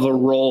enough of a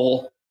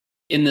role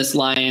in this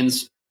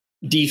Lions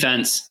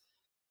defense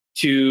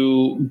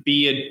to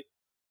be a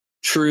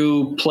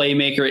true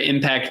playmaker,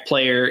 impact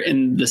player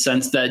in the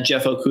sense that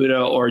Jeff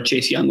Okudah or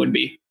Chase Young would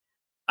be?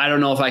 I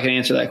don't know if I can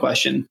answer that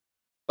question,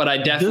 but I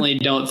definitely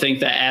don't think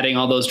that adding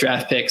all those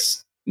draft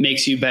picks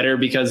makes you better,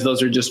 because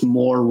those are just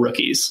more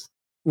rookies.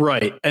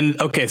 Right.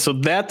 And okay, so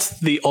that's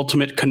the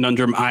ultimate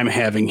conundrum I'm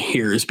having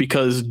here, is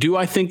because do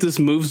I think this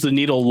moves the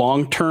needle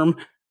long term?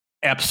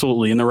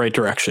 Absolutely, in the right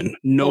direction.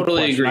 No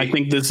totally question. Agree.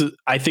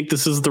 I think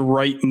this is the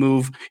right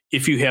move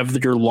if you have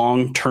your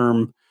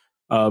long-term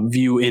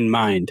view in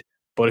mind.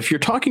 But if you're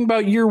talking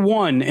about year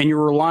one and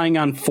you're relying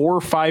on 4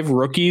 or 5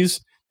 rookies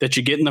that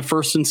you get in the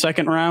first and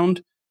second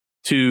round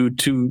to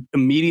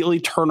immediately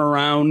turn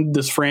around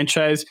this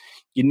franchise,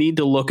 you need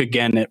to look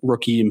again at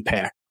rookie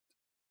impact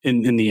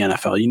in the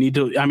NFL. You need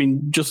to,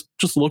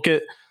 just look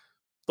at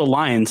the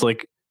Lions.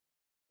 Like,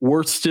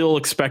 we're still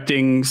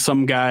expecting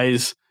some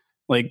guys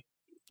like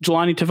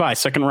Jelani Tavai,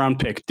 second round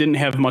pick, didn't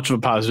have much of a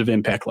positive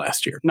impact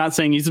last year. Not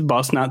saying he's a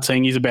bust, not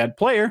saying he's a bad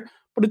player,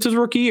 but it's his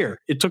rookie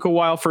year. It took a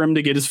while for him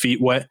to get his feet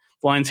wet.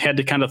 The Lions had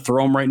to kind of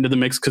throw him right into the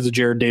mix because of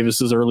Jared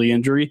Davis's early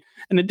injury,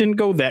 and it didn't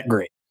go that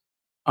great.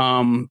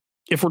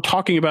 If we're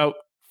talking about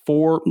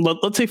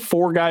let's say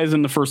 4 guys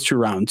in the first 2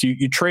 rounds,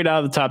 you trade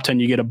out of the top 10,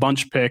 you get a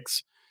bunch of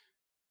picks.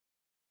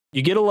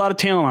 You get a lot of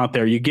talent out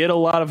there. You get a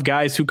lot of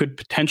guys who could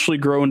potentially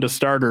grow into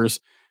starters,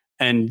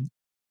 and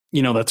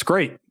that's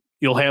great.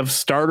 You'll have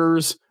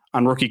starters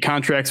on rookie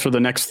contracts for the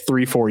next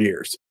 3-4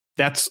 years.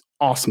 That's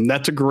awesome.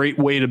 That's a great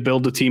way to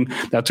build a team.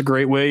 That's a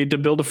great way to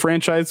build a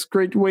franchise,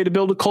 great way to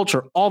build a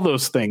culture, all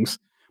those things.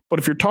 But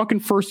if you're talking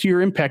first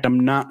year impact, I'm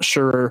not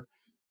sure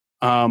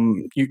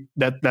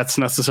that's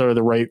necessarily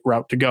the right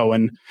route to go.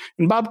 And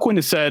Bob Quinn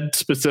has said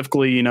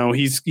specifically,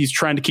 he's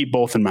trying to keep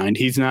both in mind.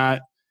 He's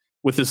not,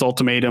 with this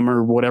ultimatum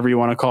or whatever you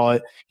want to call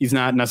it, he's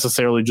not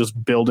necessarily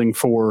just building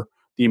for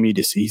the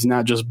immediacy. He's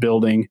not just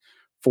building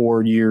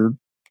for year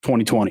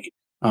 2020.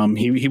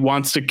 He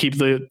wants to keep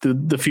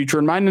the future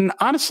in mind. And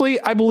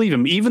honestly, I believe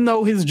him. Even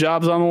though his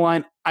job's on the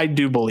line, I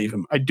do believe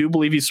him. I do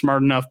believe he's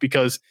smart enough,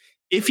 because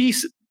if he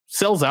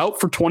sells out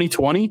for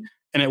 2020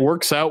 and it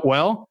works out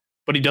well,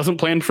 but he doesn't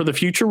plan for the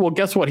future, well,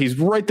 guess what? He's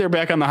right there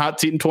back on the hot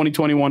seat in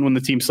 2021 when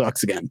the team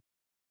sucks again.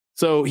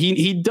 So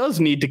he does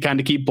need to kind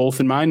of keep both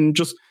in mind and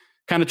just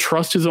kind of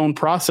trust his own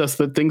process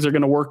that things are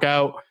going to work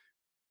out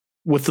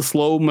with the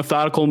slow,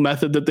 methodical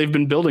method that they've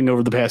been building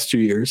over the past 2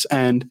 years.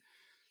 And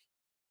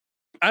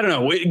I don't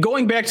know,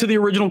 going back to the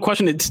original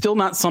question, it's still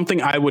not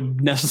something I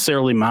would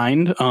necessarily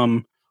mind.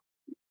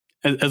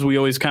 As we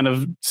always kind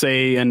of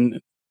say, and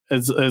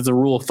as a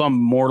rule of thumb,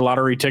 more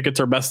lottery tickets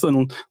are best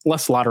than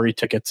less lottery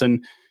tickets.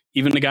 And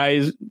even the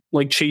guys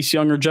like Chase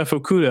Young or Jeff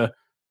Okudah,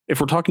 if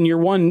we're talking year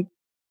one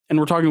and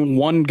we're talking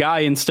one guy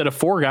instead of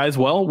four guys,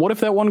 well, what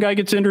if that one guy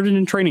gets injured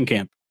in training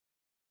camp?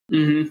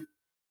 Mm-hmm.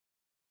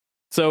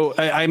 So,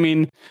 I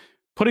mean,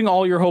 putting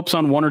all your hopes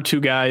on one or two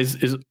guys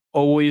is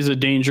always a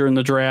danger in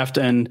the draft.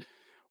 And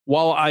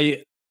while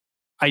I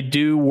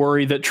do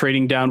worry that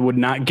trading down would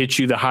not get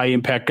you the high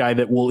impact guy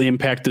that will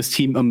impact this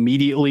team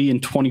immediately in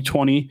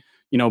 2020,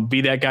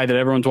 be that guy that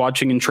everyone's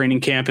watching in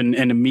training camp and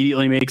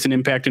immediately makes an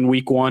impact in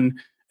week one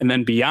and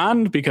then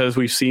beyond, because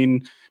we've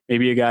seen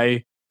maybe a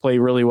guy play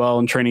really well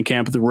in training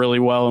camp, really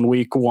well in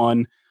week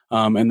one,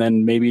 and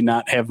then maybe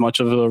not have much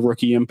of a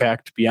rookie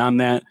impact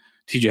beyond that.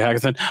 TJ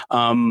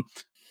Hackenson.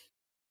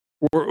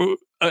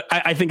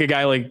 I think a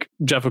guy like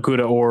Jeff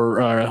Okudah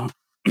or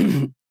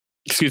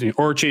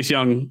or Chase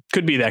Young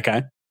could be that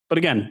guy. But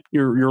again,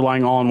 you're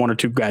relying all on one or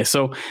two guys.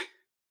 So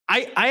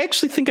I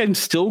actually think I'm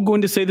still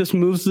going to say this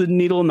moves the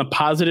needle in the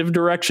positive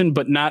direction,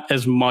 but not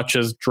as much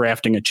as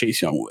drafting a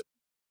Chase Young would.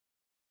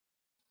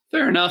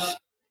 Fair enough.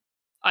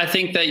 I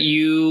think that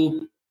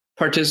you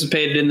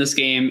participated in this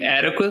game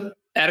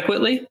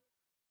adequately.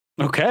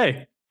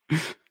 Okay.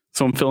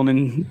 So I'm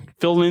filling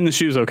in the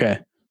shoes. Okay.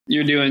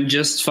 You're doing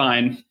just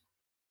fine.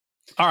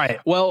 All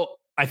right. Well,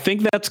 I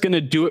think that's going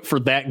to do it for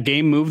that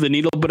game, move the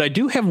needle. But I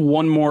do have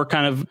one more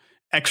kind of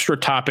extra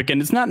topic,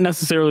 and it's not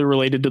necessarily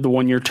related to the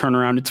 1 year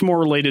turnaround. It's more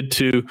related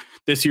to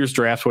this year's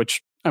draft,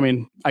 which, I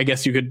mean, I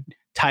guess you could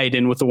tie it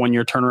in with the 1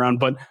 year turnaround.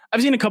 But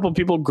I've seen a couple of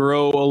people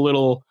grow a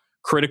little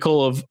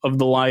critical of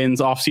the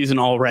Lions offseason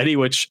already,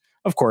 which,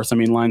 of course, I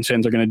mean, Lions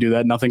fans are going to do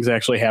that. Nothing's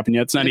actually happened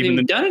yet. It's not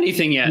even done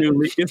anything yet.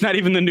 It's not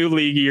even the new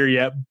league year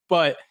yet.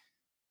 But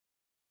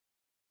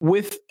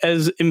with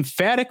as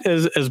emphatic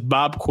as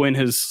Bob Quinn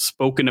has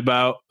spoken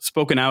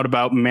out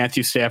about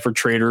Matthew Stafford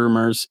trade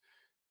rumors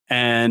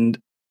and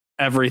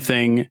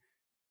everything,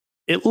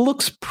 it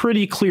looks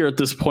pretty clear at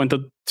this point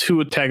that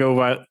Tua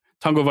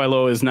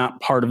Tagovailoa is not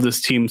part of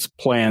this team's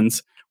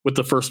plans with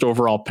the first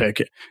overall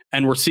pick.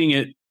 And we're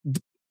seeing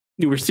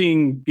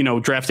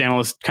draft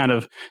analysts kind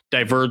of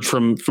diverge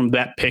from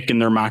that pick in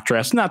their mock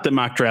drafts. Not that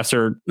mock drafts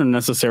are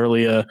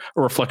necessarily a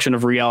reflection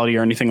of reality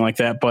or anything like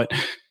that, but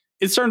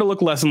it's starting to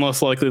look less and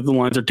less likely that the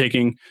Lions are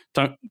taking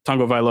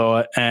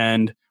Tagovailoa.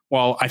 And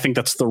while I think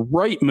that's the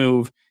right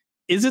move,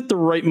 is it the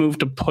right move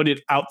to put it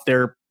out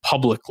there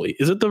publicly?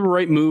 Is it the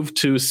right move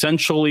to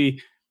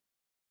essentially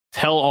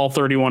tell all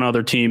 31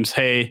 other teams,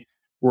 hey,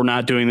 we're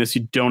not doing this.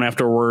 You don't have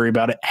to worry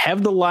about it.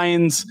 Have the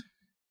Lions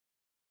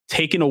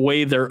taken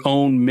away their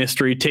own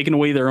mystery, taken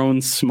away their own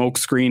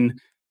smokescreen?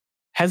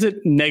 Has it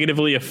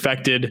negatively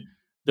affected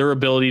their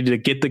ability to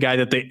get the guy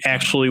that they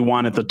actually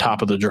want at the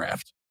top of the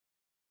draft?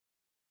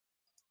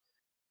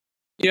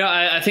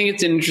 I think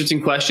it's an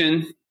interesting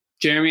question,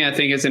 Jeremy. I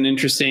think it's an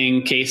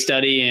interesting case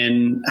study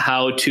in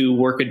how to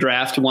work a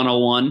draft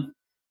 101.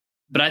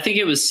 But I think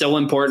it was so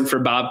important for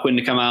Bob Quinn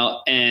to come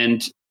out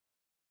and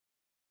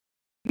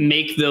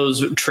make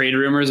those trade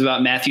rumors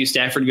about Matthew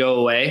Stafford go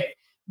away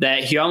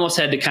that he almost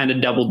had to kind of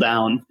double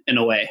down in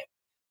a way.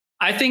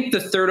 I think the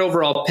third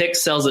overall pick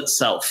sells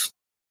itself.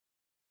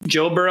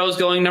 Joe Burrow's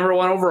going number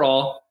 1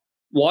 overall.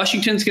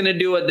 Washington's going to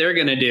do what they're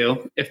going to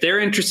do. If they're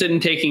interested in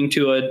taking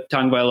Tua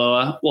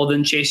Tagovailoa, well,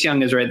 then Chase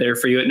Young is right there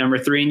for you at number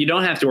 3, and you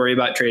don't have to worry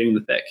about trading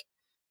the pick.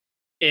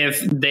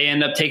 If they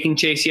end up taking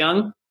Chase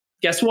Young,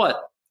 guess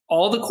what?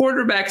 All the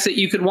quarterbacks that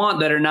you could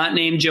want that are not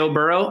named Joe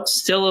Burrow,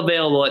 still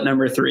available at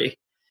number 3.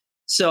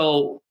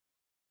 So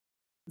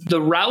the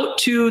route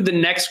to the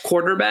next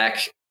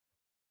quarterback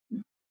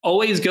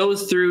always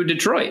goes through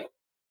Detroit.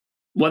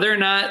 Whether or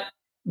not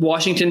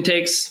Washington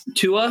takes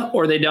Tua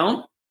or they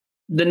don't,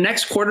 the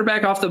next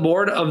quarterback off the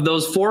board of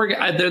those 4,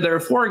 there are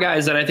 4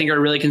 guys that I think are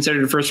really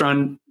considered first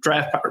round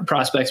draft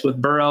prospects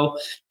with Burrow,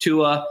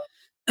 Tua,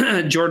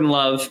 Jordan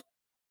Love,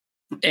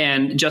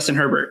 and Justin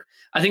Herbert.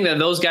 I think that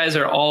those guys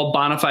are all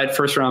bona fide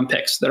first round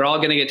picks. They're all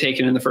going to get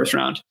taken in the first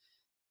round.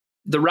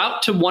 The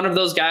route to one of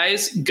those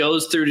guys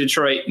goes through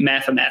Detroit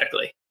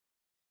mathematically.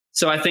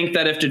 So I think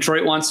that if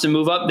Detroit wants to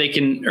move up, they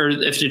can, or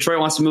if Detroit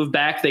wants to move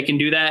back, they can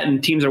do that.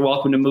 And teams are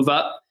welcome to move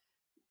up.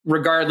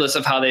 regardless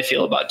of how they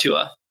feel about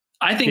Tua.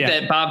 I think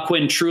that Bob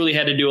Quinn truly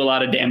had to do a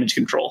lot of damage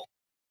control.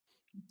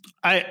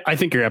 I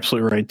think you're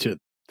absolutely right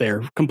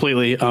there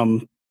completely.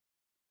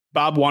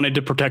 Bob wanted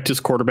to protect his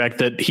quarterback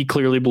that he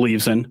clearly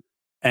believes in.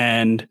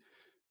 And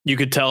you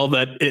could tell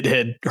that it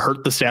had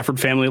hurt the Stafford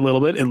family a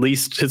little bit, at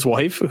least his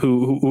wife,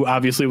 who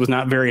obviously was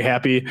not very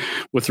happy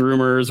with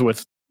rumors,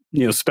 with,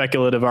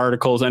 speculative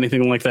articles,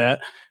 anything like that.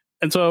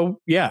 And so,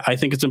 I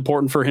think it's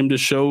important for him to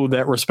show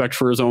that respect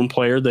for his own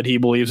player that he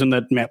believes in,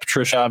 that Matt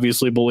Patricia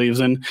obviously believes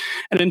in.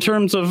 And in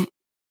terms of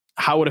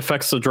how it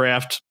affects the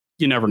draft,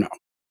 you never know.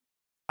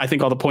 I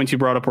think all the points you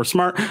brought up were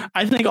smart.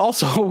 I think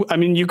also,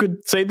 you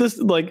could say this,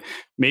 like,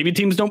 maybe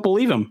teams don't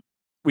believe him.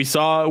 We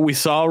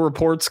saw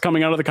reports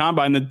coming out of the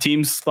combine that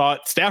teams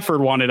thought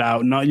Stafford wanted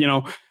out.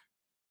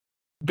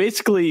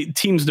 Basically,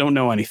 teams don't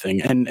know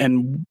anything.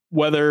 And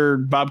whether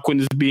Bob Quinn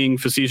is being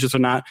facetious or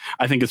not,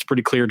 I think it's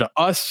pretty clear to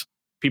us,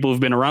 people who've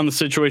been around the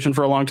situation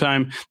for a long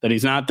time, that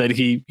he's not, that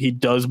he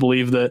does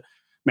believe that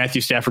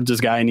Matthew Stafford's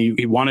his guy and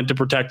he wanted to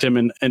protect him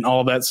and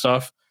all that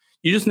stuff.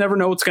 You just never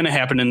know what's going to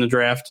happen in the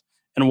draft.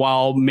 And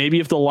while maybe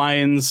if the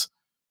Lions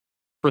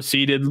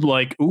proceeded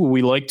like, ooh,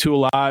 we like Tua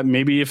a lot,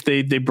 maybe if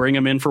they bring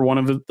him in for one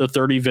of the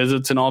 30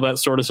 visits and all that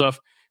sort of stuff,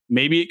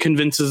 maybe it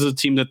convinces a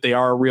team that they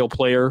are a real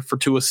player for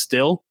Tua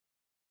still.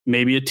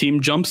 Maybe a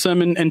team jumps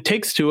them and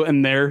takes Tua,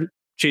 and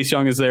Chase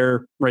Young is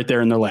there right there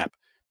in their lap.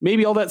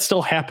 Maybe all that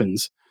still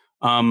happens.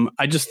 I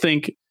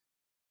think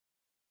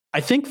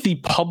the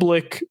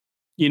public,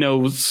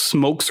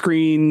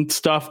 smokescreen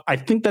stuff, I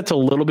think that's a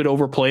little bit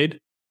overplayed.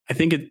 I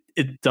think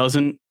it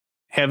doesn't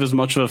have as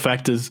much of an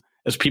effect as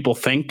people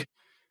think.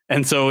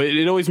 And so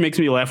it always makes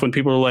me laugh when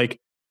people are like,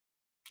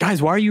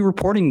 guys, why are you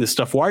reporting this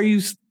stuff? Why are you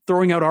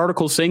throwing out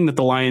articles saying that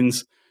the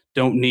Lions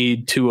don't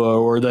need Tua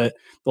or that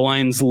the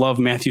Lions love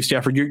Matthew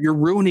Stafford? You're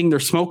ruining their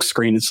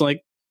smokescreen. It's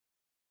like,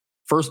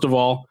 first of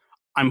all,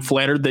 I'm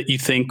flattered that you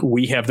think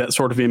we have that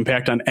sort of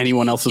impact on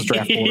anyone else's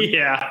draft board.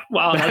 Yeah.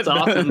 Wow. That's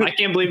awesome. I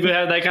can't believe we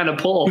have that kind of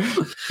pull.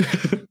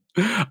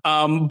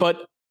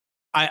 But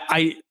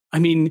I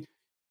mean,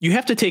 you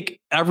have to take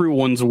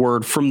everyone's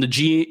word from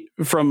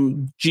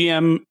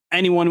GM,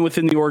 anyone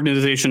within the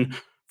organization,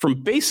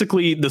 from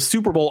basically the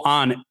Super Bowl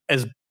on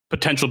as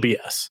potential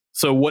BS.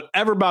 So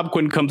whatever Bob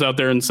Quinn comes out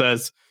there and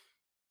says,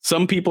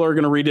 some people are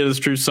going to read it as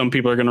truth, some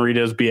people are going to read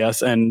it as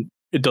BS, and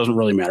it doesn't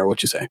really matter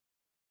what you say.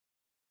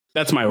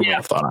 That's my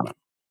overall thought on it.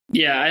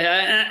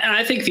 Yeah,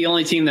 I think the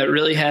only team that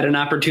really had an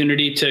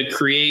opportunity to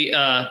create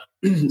a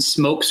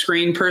smoke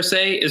screen per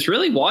se is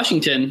really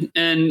Washington.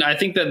 And I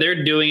think that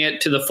they're doing it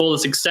to the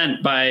fullest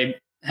extent by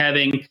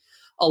having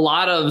a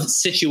lot of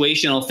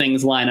situational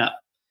things line up.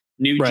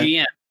 New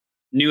GM,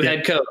 new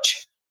head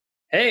coach.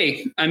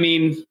 Hey,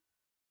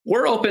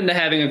 we're open to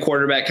having a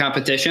quarterback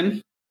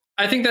competition.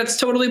 I think that's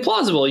totally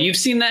plausible. You've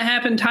seen that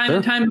happen time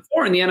and time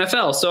before in the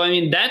NFL. So,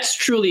 that's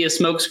truly a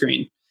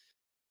smokescreen.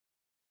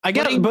 I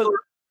get it, but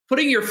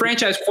putting your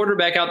franchise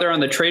quarterback out there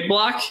on the trade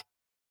block,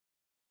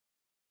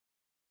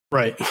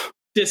 right?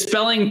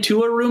 Dispelling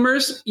Tua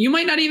rumors, you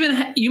might not even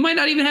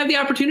have the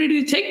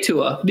opportunity to take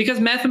Tua because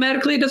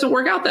mathematically it doesn't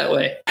work out that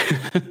way.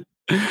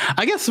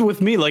 I guess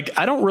with me,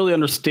 I don't really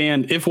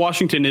understand if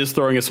Washington is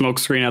throwing a smoke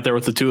screen out there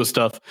with the Tua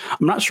stuff.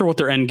 I'm not sure what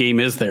their end game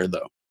is there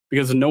though,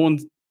 because no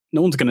one's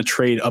going to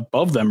trade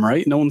above them,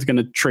 right? No one's going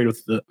to trade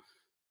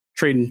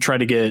and try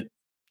to get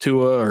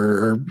Tua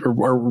or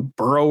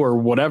Burrow or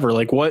whatever.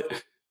 Like what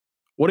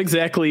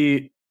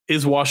exactly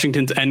is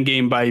Washington's end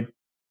game by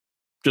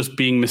just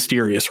being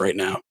mysterious right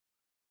now?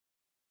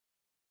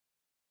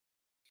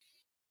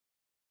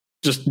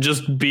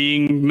 Just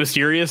being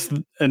mysterious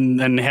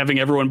and having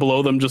everyone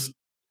below them just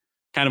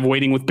kind of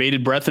waiting with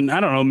bated breath. And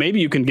I don't know, maybe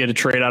you can get a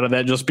trade out of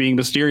that, just being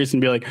mysterious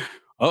and be like,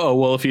 oh,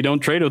 well, if you don't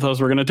trade with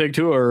us, we're going to take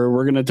Tua or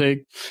we're going to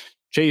take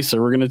Chase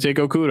or we're going to take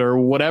Okuda or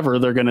whatever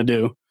they're going to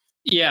do.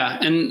 Yeah.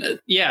 And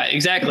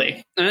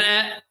exactly.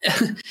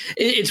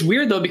 It's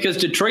weird though, because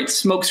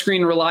Detroit's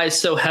smokescreen relies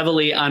so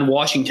heavily on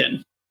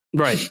Washington.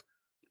 Right.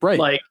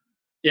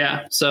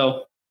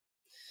 So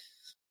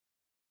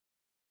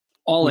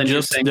all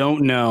interesting. Just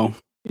don't know.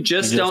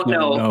 Just don't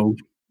know.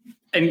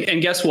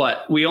 And guess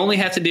what? We only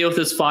have to deal with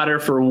this fodder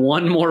for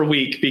one more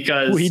week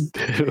because we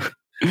do.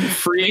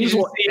 Free agency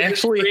will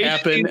actually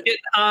happen. Get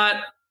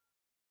hot.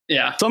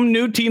 Yeah. Some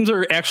new teams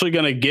are actually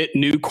going to get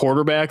new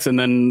quarterbacks, and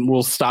then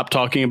we'll stop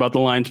talking about the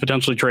Lions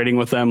potentially trading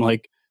with them.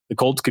 Like the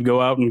Colts could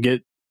go out and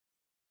get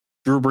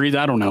Drew Brees.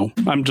 I don't know.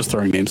 I'm just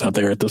throwing names out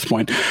there at this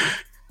point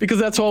because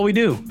that's all we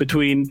do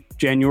between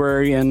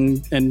January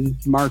and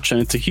March.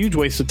 And it's a huge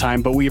waste of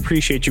time, but we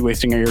appreciate you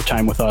wasting your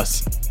time with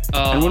us.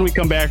 And when we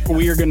come back,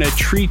 we are going to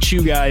treat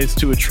you guys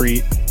to a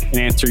treat and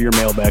answer your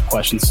mailbag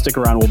questions. Stick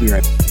around. We'll be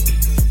right back.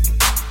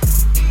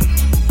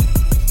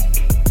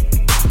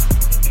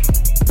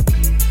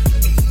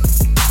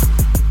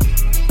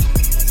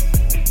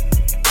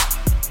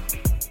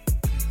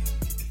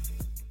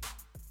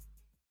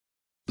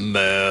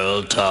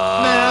 Mail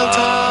time.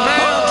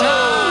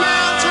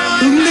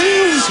 The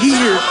mail's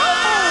here.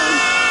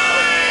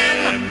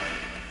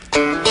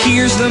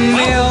 Here's the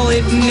mail,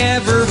 it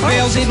never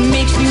fails. It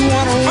makes me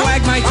want to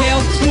wag my tail.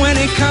 When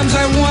it comes,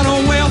 I want to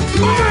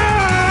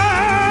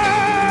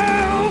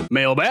wail.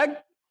 Mailbag.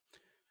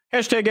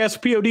 Hashtag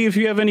AskPOD. If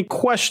you have any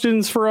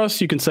questions for us,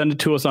 you can send it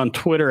to us on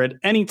Twitter at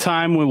any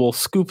time. We will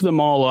scoop them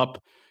all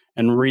up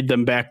and read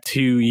them back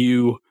to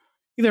you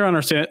either on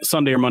our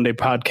Sunday or Monday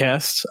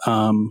podcasts.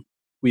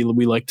 We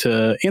like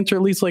to answer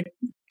at least like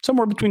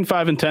somewhere between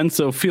 5 and 10.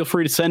 So feel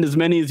free to send as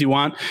many as you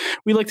want.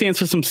 We like to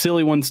answer some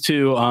silly ones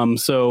too.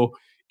 So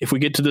if we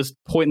get to this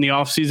point in the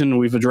off season,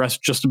 we've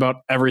addressed just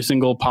about every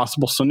single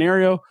possible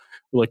scenario.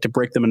 We like to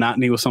break the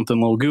monotony with something a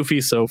little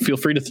goofy. So feel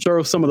free to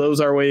throw some of those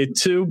our way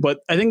too. But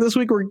I think this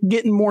week we're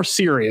getting more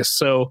serious.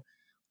 So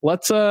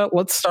let's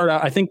start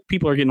out. I think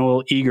people are getting a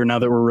little eager now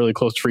that we're really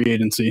close to free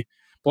agency.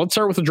 But let's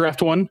start with the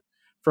draft one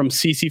from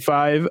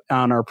CC5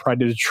 on our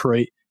Pride of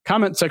Detroit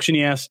comment section.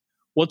 He asked,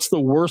 what's the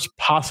worst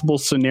possible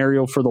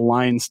scenario for the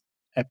Lions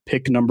at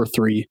pick number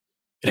 3?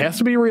 It has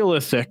to be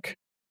realistic.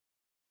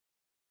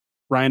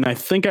 Ryan, I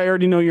think I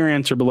already know your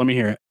answer, but let me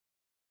hear it.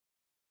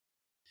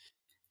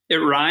 It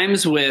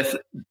rhymes with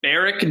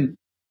Barrack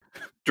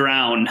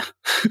Drown.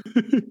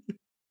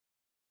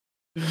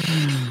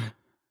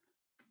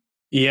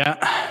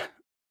 Yeah,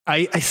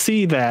 I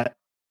see that.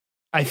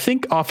 I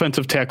think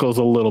offensive tackle is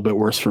a little bit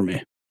worse for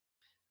me.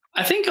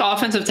 I think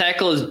offensive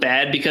tackle is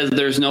bad because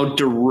there's no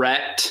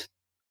direct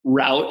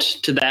route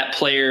to that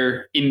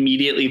player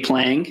immediately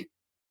playing,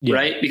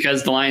 right?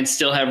 Because the Lions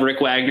still have Rick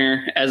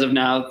Wagner as of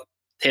now.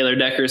 Taylor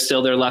Decker is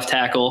still their left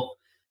tackle.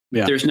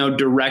 Yeah. There's no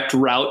direct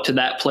route to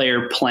that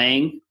player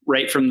playing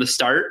right from the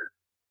start.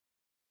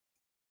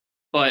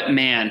 But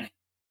man,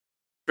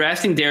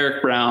 drafting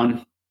Derrick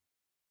Brown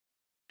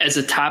as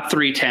a top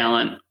 3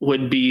 talent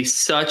would be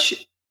such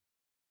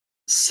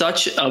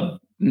a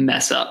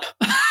mess up.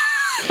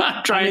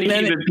 I'm trying to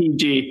keep it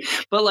PG,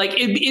 but like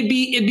it'd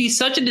be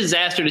such a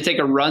disaster to take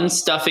a run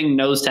stuffing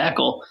nose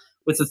tackle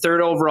with the 3rd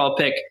overall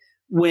pick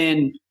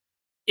when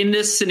in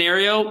this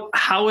scenario,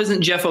 how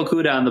isn't Jeff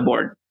Okudah on the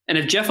board? And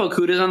if Jeff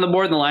Okudah is on the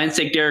board and the Lions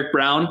take Derrick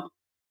Brown,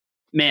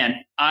 man,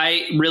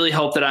 I really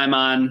hope that I'm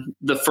on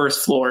the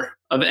first floor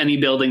of any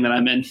building that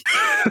I'm in.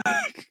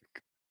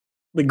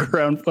 The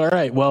ground floor. All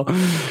right. Well,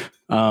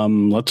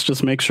 let's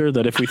just make sure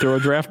that if we throw a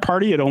draft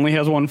party, it only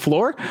has 1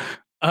 floor.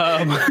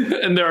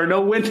 And there are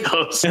no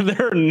windows. And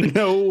there are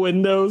no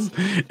windows.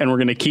 And we're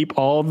going to keep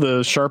all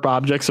the sharp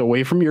objects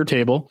away from your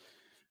table.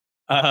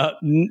 I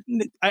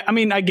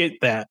mean, I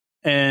get that.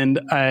 And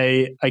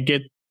I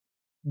get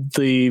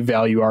the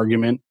value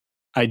argument.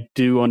 I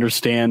do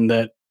understand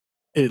that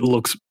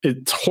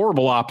it's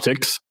horrible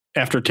optics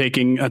after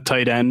taking a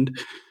tight end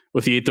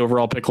with the 8th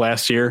overall pick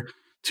last year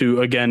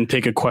to again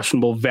take a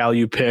questionable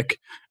value pick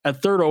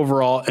at 3rd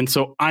overall. And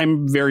so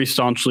I'm very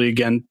staunchly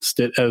against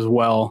it as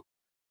well.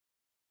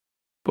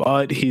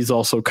 But he's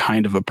also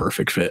kind of a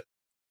perfect fit.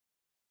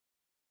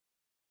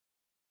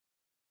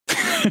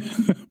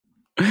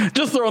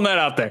 Just throwing that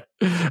out there.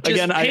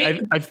 Again,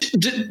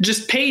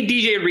 just pay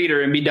DJ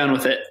Reader and be done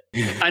with it.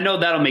 I know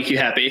that'll make you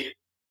happy.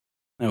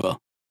 I will.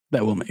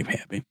 That will make me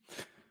happy.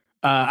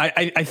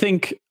 I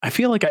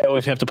feel like I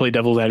always have to play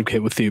devil's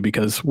advocate with you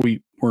because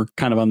we're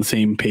kind of on the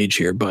same page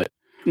here. But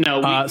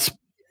no, I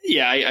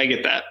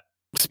get that.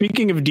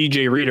 Speaking of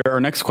DJ Reader, our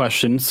next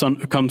question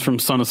comes from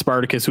Son of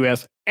Spartacus, who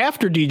asks,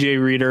 after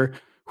DJ Reader,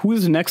 who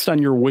is next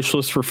on your wish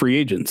list for free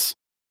agents?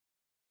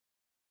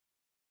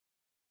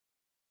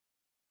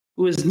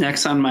 Who is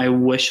next on my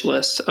wish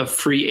list of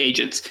free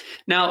agents?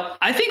 Now,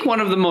 I think one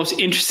of the most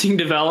interesting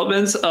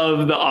developments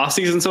of the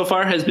offseason so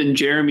far has been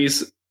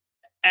Jeremy's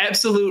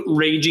absolute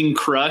raging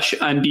crush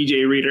on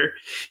DJ Reader.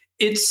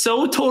 It's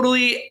so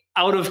totally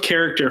out of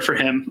character for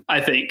him,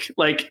 I think.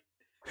 Like,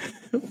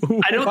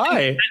 I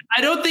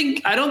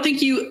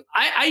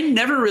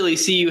never really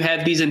see you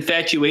have these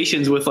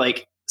infatuations with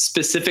like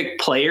specific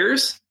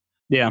players.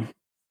 Yeah.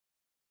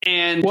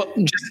 And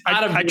just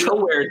out of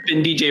nowhere, it's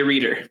been DJ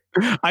Reader.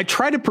 I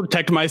try to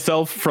protect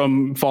myself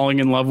from falling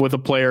in love with a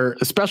player,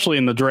 especially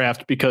in the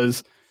draft,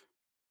 because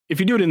if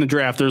you do it in the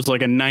draft, there's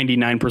like a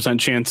 99%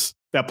 chance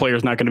that player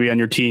is not going to be on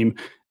your team,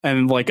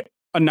 and like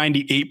a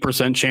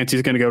 98% chance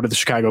he's going to go to the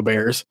Chicago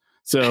Bears.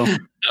 So,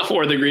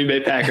 or the Green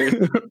Bay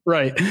Packers,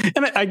 right?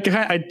 And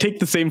I take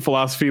the same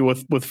philosophy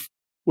with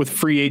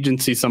free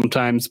agency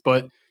sometimes,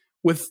 but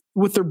with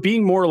there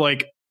being more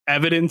like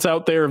evidence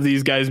out there of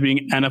these guys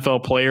being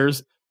NFL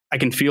players, I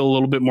can feel a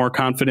little bit more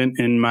confident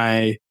in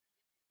my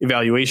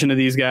evaluation of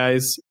these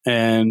guys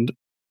and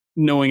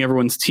knowing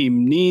everyone's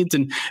team needs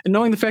and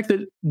knowing the fact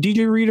that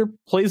DJ Reader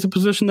plays a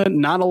position that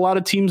not a lot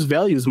of teams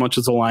value as much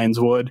as the Lions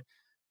would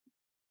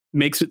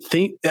makes it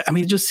think. I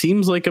mean, it just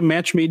seems like a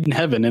match made in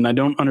heaven, and I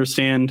don't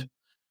understand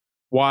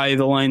why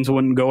the Lions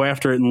wouldn't go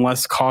after it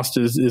unless cost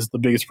is the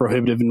biggest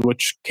prohibitive, in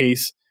which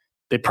case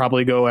they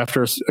probably go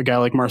after a guy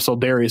like Marcel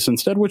Darius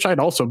instead, which I'd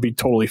also be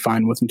totally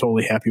fine with and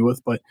totally happy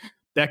with. But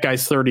that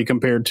guy's 30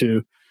 compared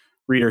to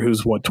Reader,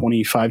 who's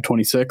 25,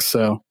 26.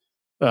 So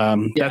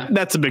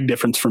that's a big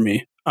difference for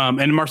me.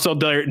 And Marcel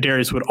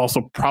Darius would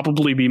also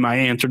probably be my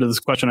answer to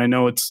this question. I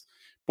know it's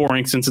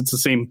boring since it's the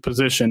same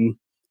position.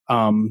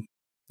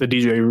 the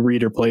DJ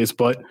Reader plays.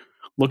 But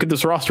look at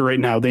this roster right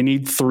now. They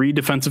need 3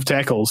 defensive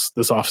tackles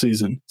this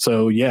offseason.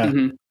 So, yeah,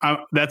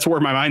 that's where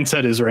my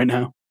mindset is right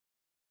now.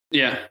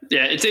 Yeah.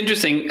 It's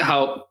interesting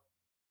how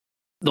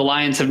the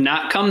Lions have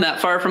not come that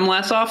far from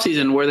last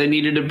offseason where they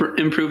needed to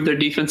improve their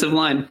defensive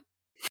line.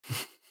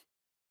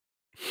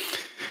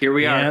 Here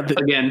we are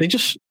again. They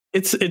just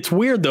it's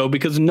weird though,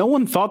 because no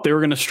one thought they were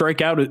going to strike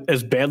out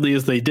as badly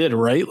as they did,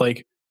 right?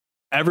 Like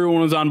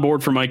everyone was on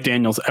board for Mike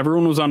Daniels.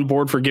 Everyone was on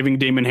board for giving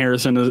Damon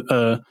Harrison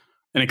an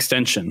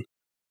extension.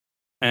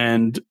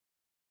 And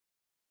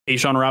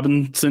A'Shawn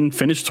Robinson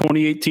finished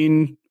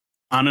 2018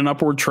 on an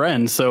upward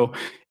trend. So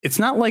it's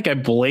not like I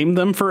blame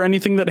them for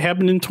anything that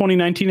happened in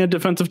 2019 at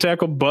defensive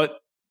tackle, but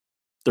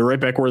they're right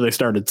back where they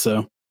started.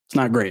 So it's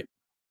not great.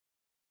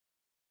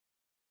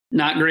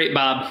 Not great,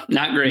 Bob.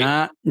 Not great.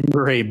 Not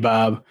great,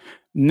 Bob.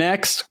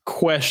 Next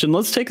question.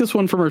 Let's take this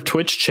one from our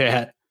Twitch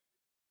chat.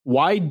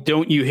 Why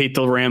don't you hate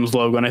the Rams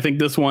logo? And I think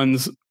this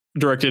one's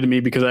directed to me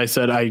because I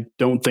said I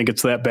don't think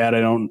it's that bad.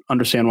 I don't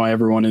understand why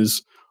everyone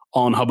is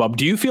on hubbub.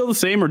 Do you feel the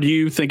same or do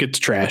you think it's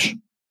trash?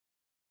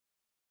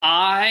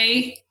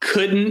 I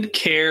couldn't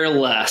care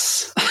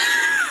less.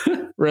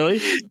 Really?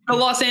 The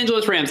Los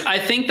Angeles Rams. I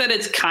think that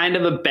it's kind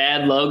of a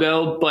bad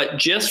logo, but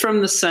just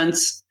in the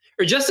sense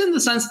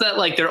that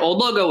like their old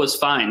logo was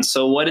fine.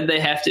 So what did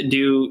they have to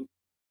do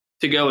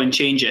to go and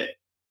change it?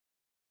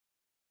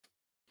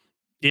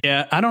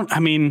 Yeah,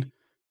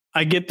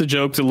 I get the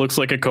jokes. It looks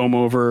like a comb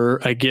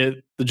over. I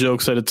get the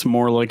jokes that it's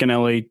more like an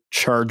LA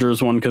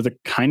Chargers one because it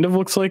kind of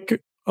looks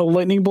like a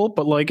lightning bolt,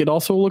 but like it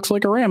also looks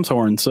like a ram's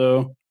horn.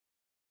 So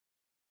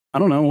I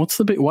don't know.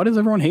 Why does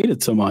everyone hate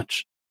it so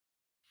much?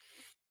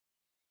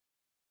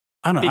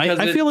 I don't know.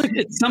 I feel like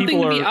it's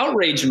something to be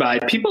outraged by.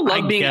 People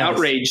love being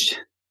outraged.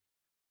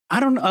 I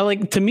don't know.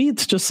 Like, to me,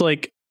 it's just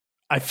like,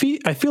 I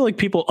feel like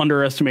people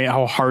underestimate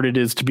how hard it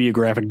is to be a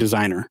graphic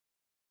designer.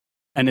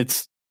 And I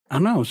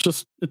don't know.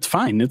 It's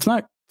fine. It's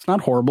not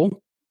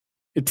horrible.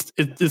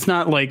 It's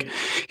not like,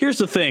 here's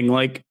the thing.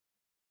 Like,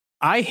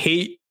 I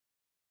hate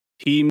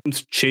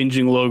teams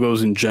changing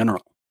logos in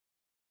general.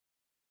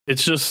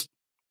 It's just,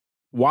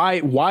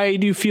 why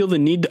do you feel the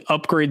need to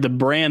upgrade the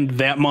brand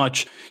that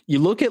much? You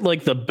look at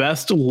like the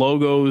best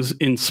logos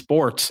in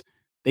sports,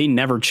 they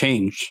never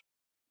change.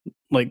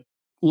 Like,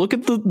 look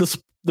at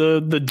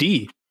the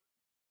D,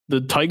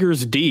 the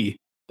Tigers D.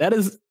 That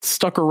is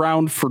stuck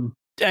around for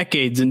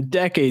decades and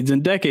decades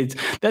and decades.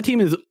 That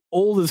team is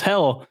old as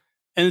hell,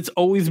 and it's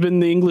always been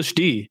the English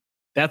D.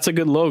 That's a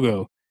good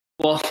logo.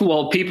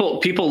 Well,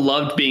 people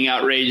loved being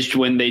outraged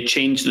when they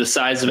changed the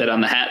size of it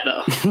on the hat,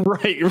 though.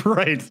 Right.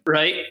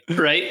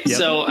 Yep.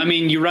 So, I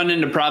mean, you run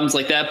into problems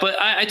like that. But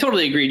I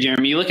totally agree,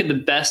 Jeremy. You look at the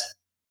best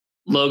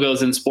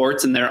logos in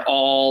sports, and they're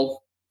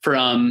all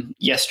from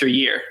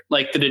yesteryear,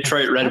 like the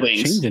Detroit Red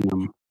Wings. Changing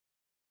them.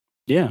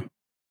 Yeah.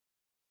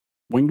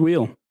 Winged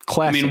wheel.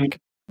 Classic. I mean,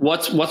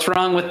 what's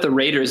wrong with the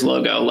Raiders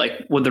logo?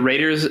 Like, would the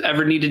Raiders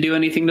ever need to do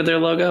anything to their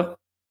logo?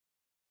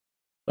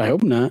 I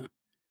hope not.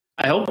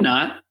 I hope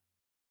not.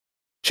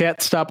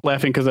 Chat, stop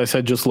laughing because I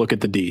said just look at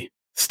the D.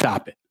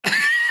 Stop it.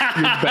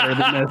 You're better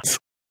than this.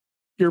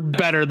 You're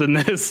better than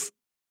this.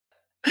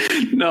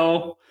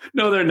 No,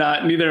 they're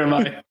not. Neither am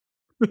I.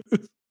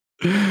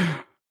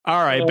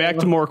 All right, back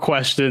to more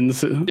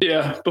questions.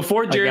 Yeah,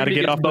 before Jerry got to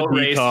get off the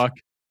D talk.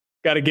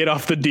 Got to get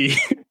off the D.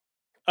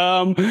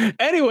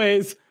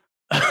 Anyways,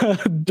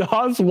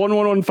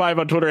 Dawes1115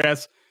 on Twitter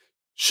asks,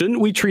 shouldn't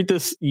we treat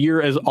this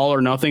year as all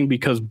or nothing?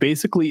 Because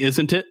basically,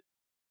 isn't it?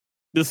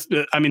 This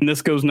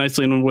goes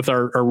nicely in with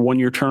our 1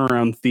 year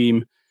turnaround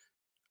theme.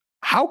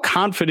 How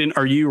confident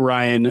are you,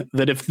 Ryan,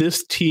 that if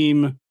this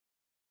team,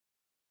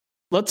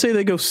 let's say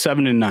they go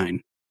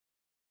 7-9,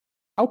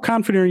 how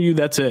confident are you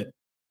that's it?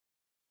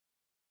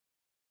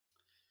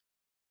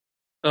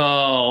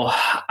 Oh,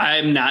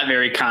 I'm not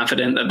very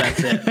confident that that's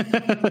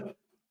it.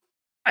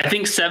 I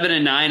think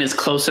 7-9 is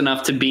close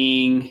enough to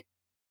being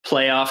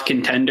playoff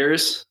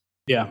contenders.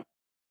 Yeah.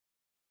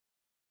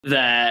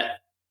 That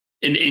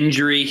an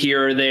injury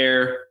here or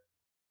there,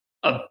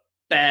 a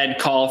bad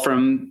call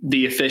from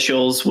the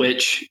officials,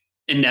 which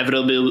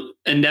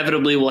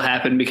inevitably will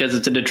happen because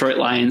it's a Detroit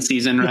Lions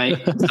season,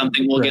 right?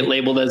 Something will get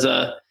labeled as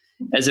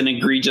an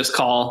egregious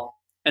call,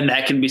 and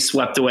that can be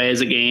swept away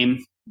as a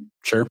game.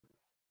 Sure.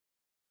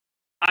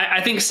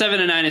 I think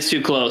 7-9 is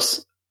too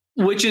close,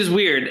 which is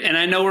weird. And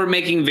I know we're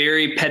making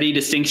very petty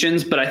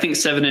distinctions, but I think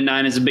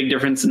 7-9 is a big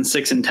difference in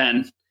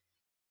 6-10.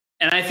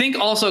 And I think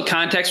also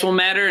context will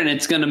matter, and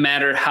it's going to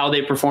matter how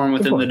they perform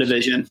within the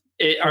division.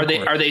 Are they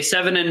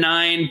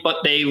 7-9,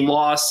 but they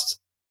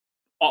lost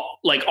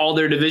all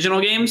their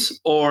divisional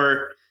games,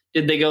 or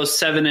did they go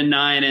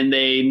 7-9 and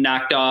they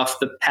knocked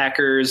off the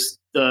Packers,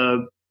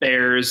 the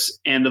Bears,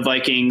 and the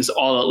Vikings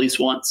all at least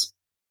once?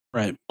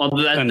 Right. Well,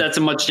 that's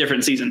a much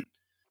different season.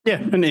 Yeah,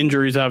 and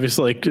injuries,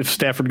 obviously, like if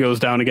Stafford goes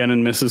down again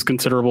and misses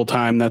considerable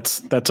time,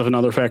 that's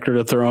another factor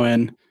to throw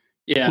in.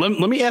 Yeah.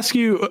 Let me ask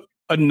you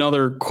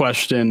another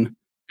question,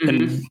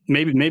 and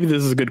maybe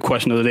this is a good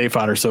question of the day,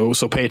 Fodder. So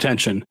pay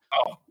attention.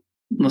 Oh,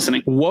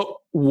 listening. What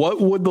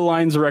would the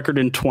Lions record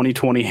in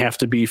 2020 have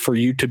to be for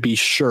you to be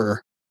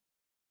sure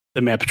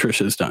that Matt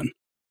Patricia is done?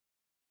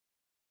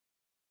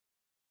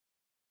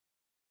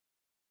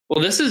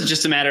 Well, this is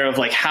just a matter of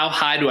like, how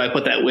high do I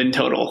put that win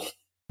total?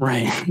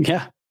 Right.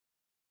 Yeah.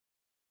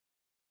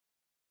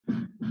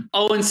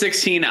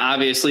 0-16,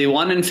 obviously.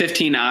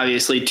 1-15,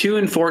 obviously.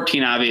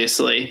 2-14,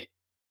 obviously.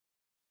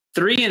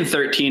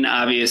 3-13,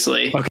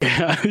 obviously.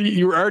 Okay.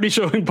 You were already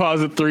showing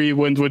pause at 3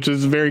 wins, which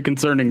is very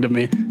concerning to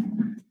me.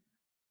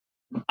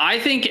 I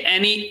think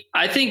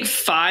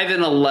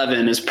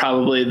 5-11 is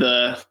probably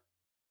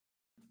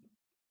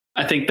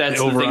I think that's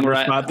the thing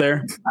where spot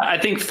there. I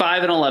think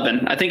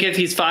 5-11. I think if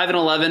he's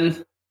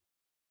 5-11,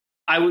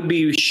 I would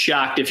be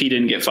shocked if he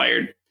didn't get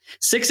fired.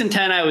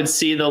 6-10, I would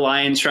see the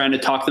Lions trying to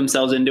talk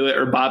themselves into it,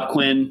 or Bob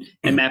Quinn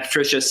and Matt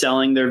Patricia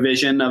selling their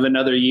vision of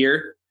another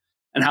year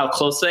and how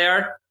close they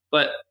are.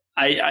 But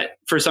I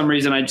for some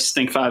reason, I just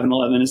think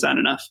 5-11 is not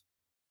enough.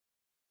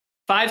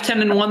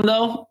 5-10-1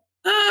 though,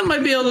 I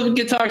might be able to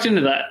get talked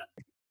into that.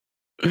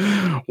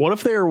 What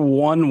if they're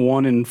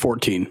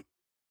 1-14?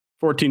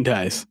 14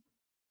 ties.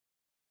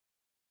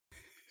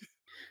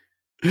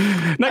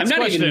 I'm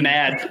not even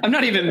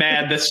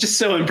mad. That's just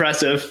so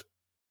impressive.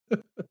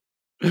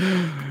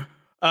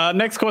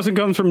 Next question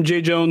comes from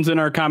Jay Jones in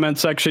our comment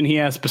section. He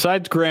asked,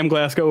 besides Graham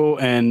Glasgow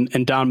and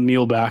Don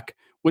Muhlbach,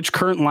 which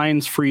current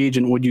Lions free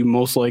agent would you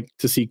most like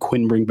to see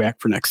Quinn bring back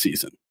for next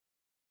season? Do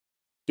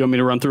you want me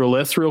to run through a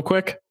list real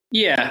quick?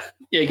 Yeah.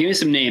 Give me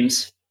some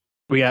names.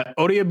 We got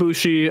Ode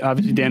Ibushi,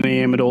 obviously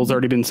Danny Amendola's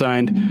already been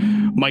signed.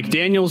 Mike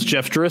Daniels,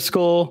 Jeff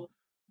Driscoll,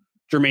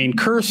 Jermaine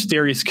Kearse,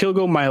 Darius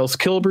Kilgo, Miles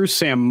Kilbrew,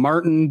 Sam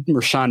Martin,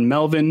 Rashawn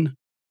Melvin,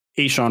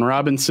 A'Shawn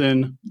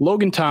Robinson,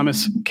 Logan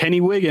Thomas, Kenny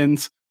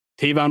Wiggins,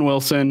 Tavon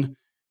Wilson,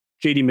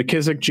 J.D.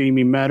 McKissick,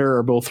 Jamie Metter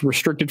are both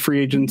restricted free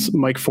agents.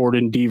 Mike Ford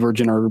and D.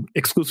 Virgin are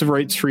exclusive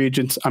rights free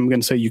agents. I'm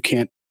going to say you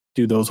can't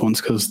do those ones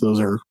because those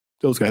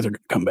guys are going to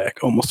come back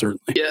almost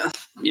certainly.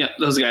 Yeah,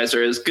 those guys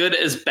are as good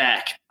as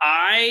back.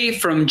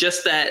 From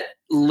just that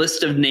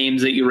list of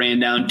names that you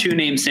ran down, 2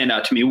 names stand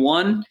out to me.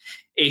 One,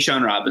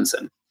 A'Shawn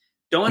Robinson.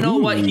 Don't know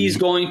what he's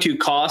going to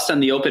cost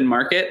on the open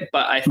market,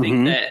 but I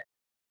think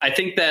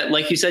that,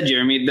 like you said,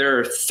 Jeremy, there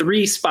are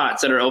 3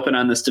 spots that are open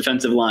on this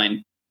defensive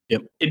line.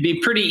 Yep. It'd be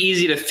pretty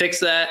easy to fix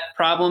that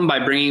problem by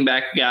bringing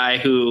back a guy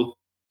who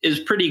is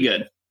pretty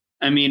good.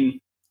 I mean,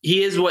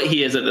 he is what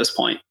he is at this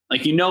point.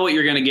 Like, you know what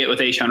you're going to get with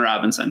A'Shawn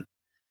Robinson.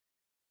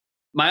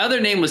 My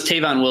other name was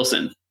Tavon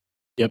Wilson.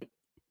 Yep.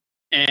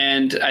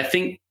 And I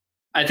think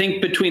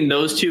between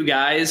those 2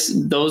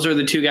 guys, those are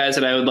the 2 guys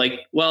that I would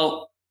like.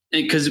 Well,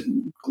 because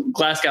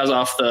Glasgow's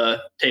off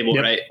the table,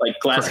 right? Like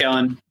Glasgow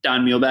and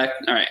Don Muhlbach.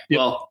 All right. Yep.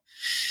 Well,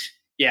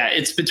 yeah,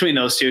 it's between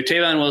those 2,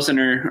 Tavon Wilson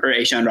or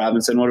A'Shawn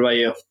Robinson. What about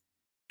you?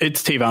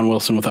 It's Tavon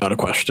Wilson without a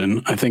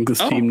question. I think this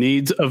team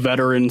needs a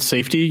veteran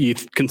safety. You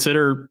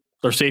consider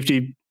their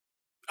safety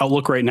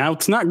outlook right now.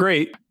 It's not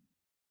great.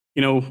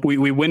 You know,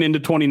 we went into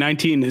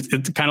 2019.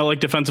 It's kind of like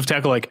defensive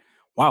tackle. Like,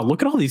 wow,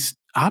 look at all these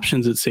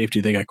options at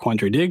safety. They got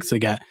Quandre Diggs. They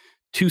got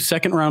 2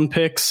 second-round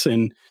picks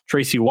and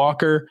Tracy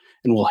Walker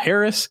and Will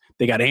Harris.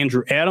 They got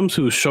Andrew Adams,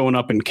 who was showing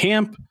up in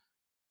camp.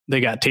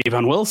 They got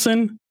Tavon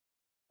Wilson.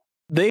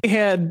 They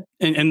had,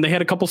 and they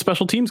had a couple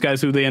special teams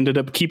guys who they ended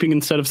up keeping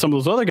instead of some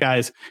of those other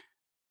guys.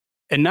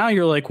 And now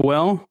you're like,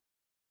 well,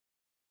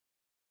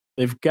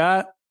 they've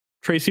got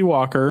Tracy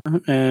Walker,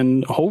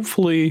 and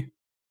hopefully,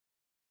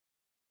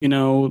 you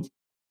know,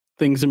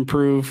 things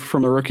improve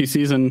from the rookie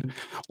season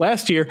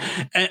last year.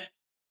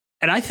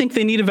 And I think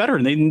they need a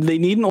veteran. They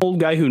need an old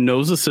guy who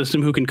knows the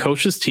system, who can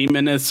coach his team.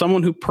 And as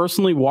someone who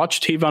personally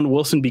watched Tavon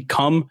Wilson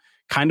become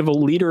kind of a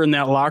leader in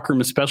that locker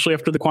room, especially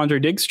after the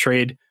Quandre Diggs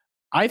trade,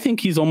 I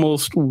think he's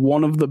almost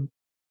one of the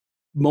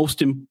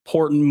most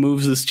important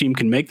moves this team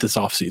can make this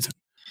offseason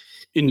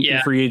in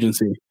free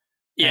agency.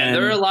 Yeah, and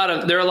there are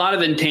a lot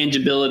of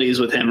intangibilities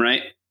with him,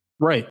 right?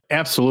 Right,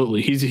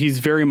 absolutely. He's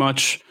very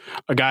much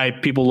a guy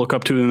people look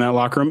up to in that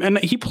locker room, and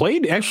he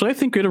played actually, I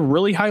think, at a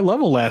really high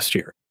level last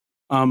year.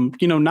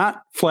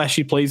 Not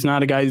flashy plays,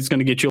 not a guy who's going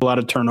to get you a lot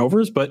of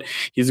turnovers, but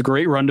he's a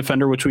great run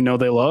defender, which we know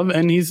they love.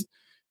 And he's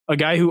a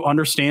guy who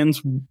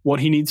understands what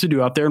he needs to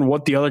do out there and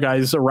what the other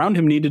guys around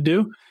him need to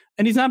do.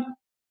 And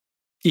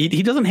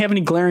he doesn't have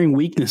any glaring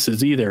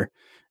weaknesses either.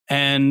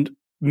 And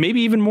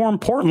maybe even more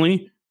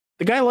importantly,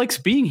 the guy likes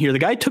being here. The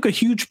guy took a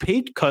huge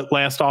pay cut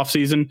last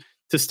offseason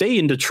to stay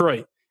in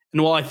Detroit.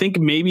 And while I think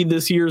maybe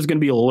this year is going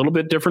to be a little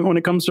bit different when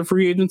it comes to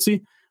free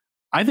agency,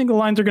 I think the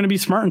Lions are going to be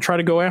smart and try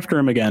to go after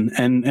him again.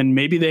 And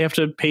maybe they have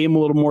to pay him a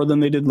little more than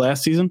they did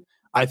last season.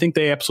 I think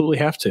they absolutely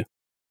have to.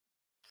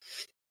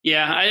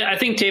 Yeah, I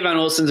think Tavon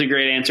Wilson's a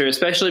great answer,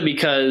 especially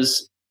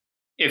because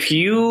if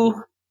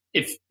you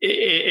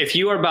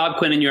are Bob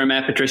Quinn and you're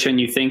Matt Patricia and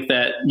you think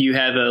that you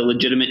have a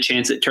legitimate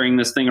chance at turning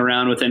this thing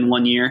around within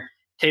 1 year,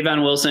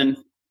 Tavon Wilson,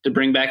 to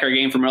bring back our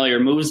game from earlier,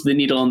 moves the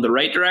needle in the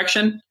right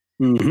direction.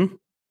 Mm-hmm.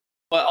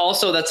 But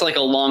also that's like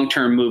a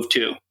long-term move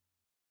too.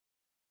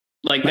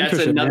 Like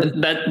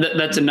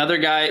that's another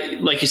guy,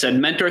 like you said,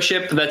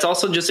 mentorship. That's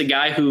also just a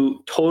guy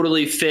who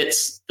totally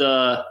fits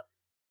the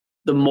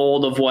the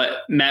mold of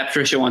what Matt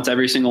Patricia wants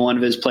every single one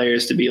of his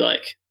players to be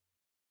like.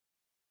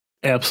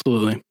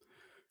 Absolutely. All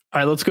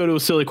right, let's go to a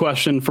silly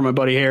question from my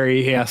buddy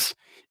Harry. He asks,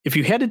 if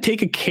you had to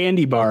take a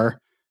candy bar,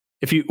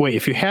 if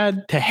you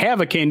had to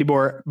have a candy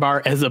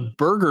bar as a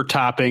burger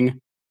topping,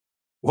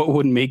 what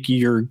would make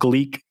you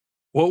gleek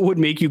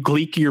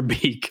your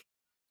beak?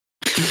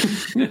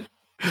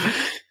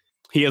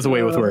 He has a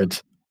way with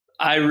words.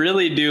 I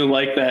really do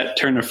like that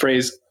turn of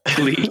phrase,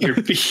 gleek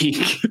your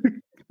beak.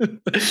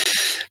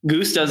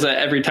 Goose does that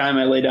every time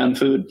I lay down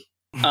food.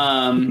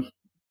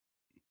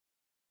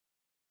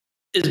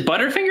 Is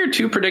Butterfinger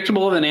too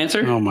predictable of an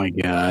answer? Oh my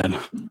God.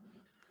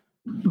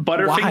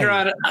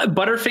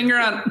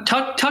 Butterfinger on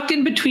tucked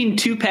in between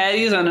two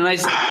patties on a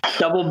nice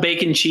double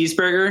bacon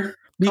cheeseburger.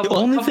 The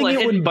only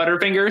thing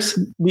Butterfingers.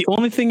 The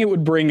only thing it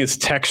would bring is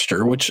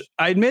texture, which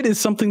I admit is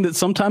something that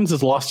sometimes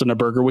is lost in a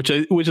burger, which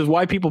is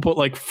why people put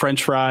like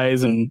French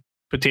fries and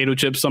potato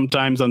chips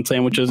sometimes on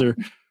sandwiches or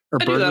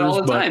burgers. I do that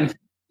all the time.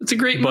 It's a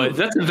great move.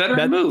 That's a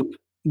veteran move.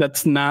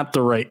 That's not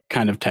the right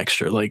kind of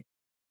texture. Like,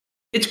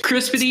 it's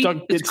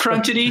crispity. It's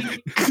crunchity.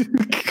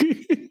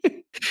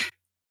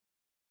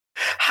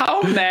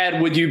 How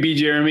mad would you be,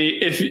 Jeremy,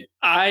 if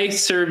I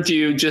served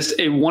you just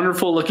a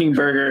wonderful looking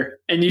burger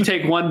and you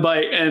take one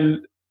bite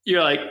and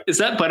you're like, is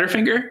that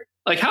Butterfinger?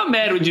 Like, how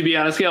mad would you be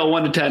on a scale of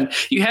 1 to 10?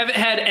 You haven't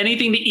had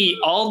anything to eat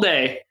all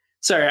day.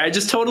 Sorry, I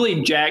just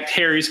totally jacked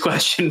Harry's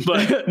question,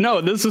 but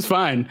no, this is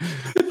fine.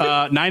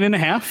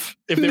 9.5.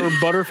 If they were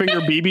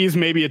Butterfinger BBs,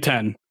 maybe a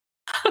 10.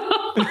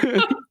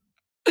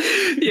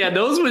 Yeah,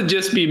 those would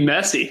just be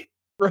messy.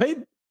 Right?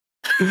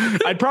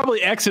 I'd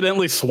probably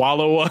accidentally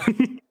swallow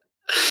one.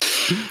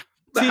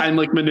 The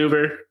Heimlich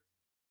maneuver.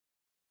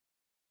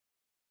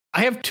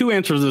 I have two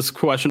answers to this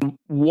question.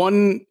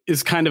 One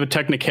is kind of a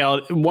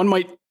technicality. One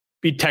might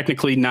be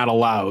technically not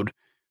allowed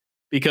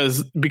because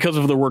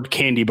of the word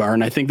candy bar.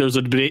 And I think there's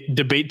a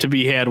debate to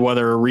be had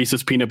whether a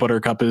Reese's peanut butter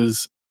cup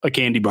is a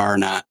candy bar or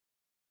not.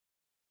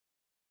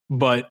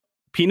 But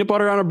peanut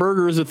butter on a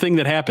burger is a thing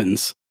that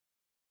happens.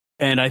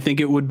 And I think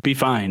it would be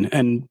fine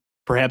and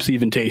perhaps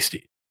even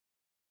tasty.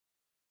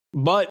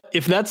 But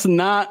if that's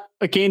not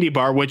a candy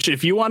bar, which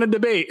if you want to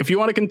debate, if you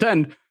want to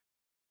contend,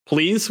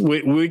 please,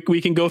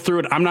 we can go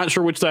through it. I'm not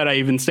sure which side I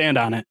even stand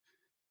on it.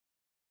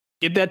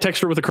 Get that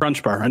texture with a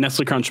Crunch Bar, a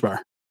Nestle Crunch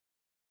Bar.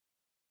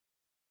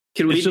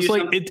 Can we it's just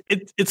like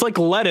it's like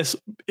lettuce,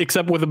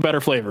 except with a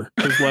better flavor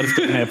because lettuce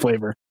doesn't have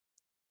flavor.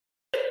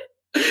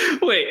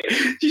 Wait,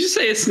 did you just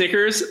say a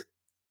Snickers?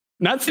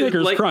 Not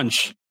Snickers, like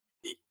Crunch.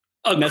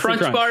 A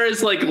Crunch Bar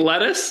is like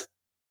lettuce?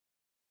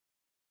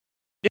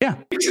 Yeah.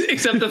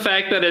 Except the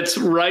fact that it's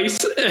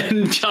rice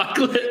and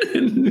chocolate.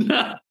 And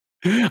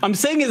I'm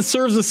saying it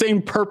serves the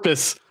same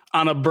purpose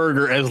on a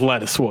burger as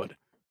lettuce would.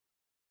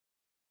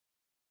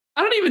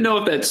 I don't even know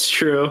if that's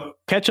true.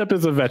 Ketchup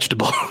is a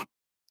vegetable.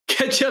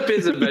 Ketchup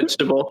is a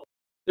vegetable.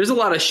 There's a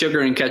lot of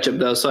sugar in ketchup,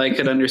 though, so I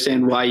could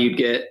understand why you'd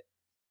get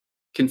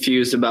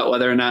confused about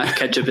whether or not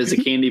ketchup is a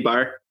candy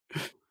bar.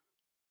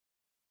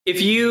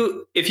 If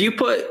you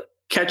put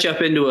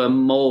ketchup into a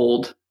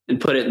mold and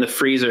put it in the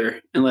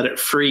freezer and let it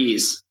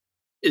freeze,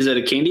 is it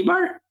a candy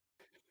bar?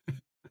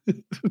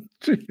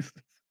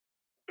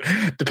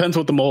 Depends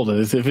what the mold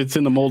is. If it's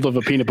in the mold of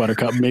a peanut butter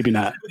cup, maybe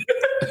not.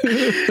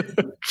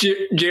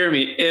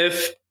 Jeremy,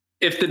 if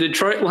the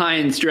Detroit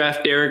Lions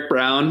draft Derek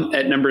Brown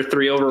at number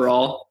 3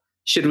 overall,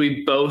 should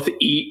we both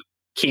eat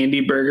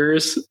candy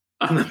burgers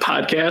on the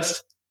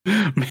podcast?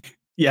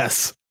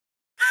 Yes.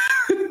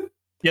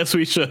 Yes,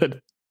 we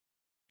should.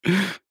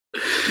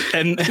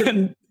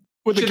 And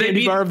with the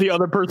candy bar of the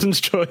other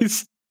person's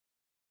choice.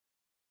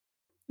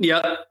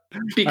 Yep.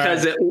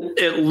 Because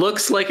it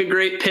looks like a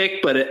great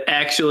pick, but it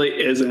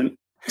actually isn't.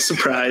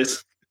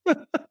 Surprise.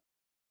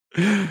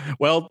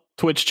 Well,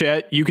 Twitch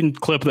chat, you can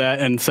clip that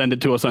and send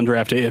it to us on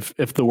draft day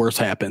if the worst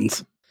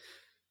happens.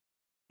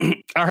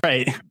 All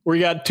right. We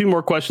got 2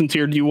 more questions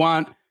here. Do you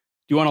want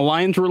a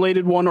Lions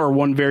related one or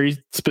one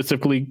very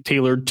specifically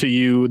tailored to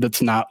you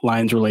that's not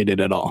Lions related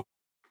at all?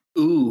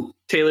 Ooh,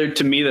 tailored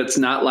to me that's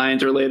not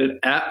Lions related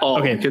at all.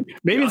 Okay,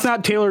 maybe it's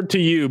not tailored to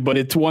you, but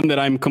it's one that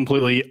I'm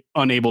completely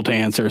unable to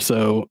answer.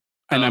 So,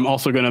 and I'm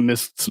also going to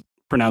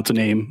mispronounce a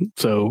name.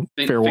 So,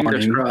 fair warning.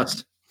 Fingers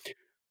crossed.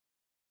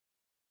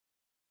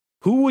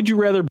 Who would you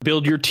rather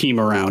build your team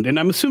around? And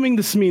I'm assuming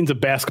this means a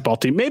basketball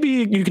team. Maybe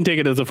you can take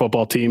it as a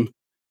football team.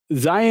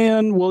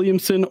 Zion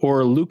Williamson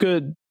or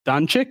Luka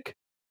Doncic?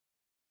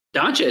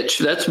 Doncic.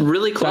 That's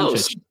really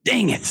close. Doncic.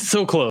 Dang it.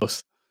 So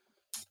close.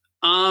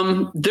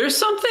 There's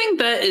something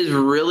that is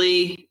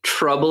really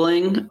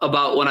troubling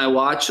about when I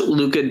watch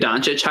Luka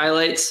Doncic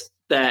highlights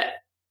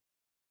that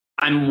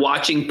I'm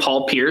watching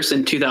Paul Pierce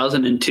in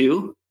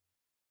 2002,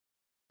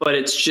 but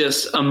it's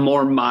just a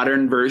more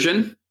modern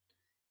version.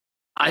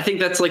 I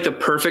think that's like the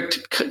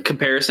perfect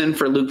comparison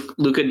for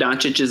Luka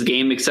Doncic's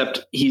game,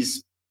 except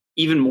he's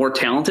even more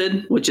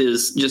talented, which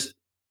is just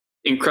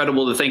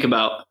incredible to think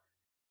about.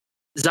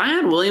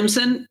 Zion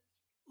Williamson,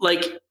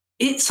 like,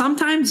 it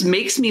sometimes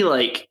makes me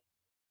like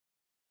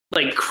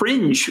like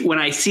cringe when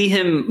I see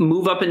him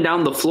move up and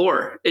down the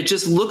floor. It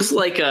just looks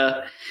like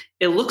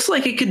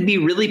it could be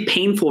really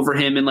painful for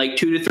him in like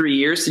 2 to 3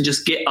 years to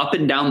just get up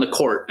and down the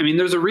court. I mean,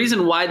 there's a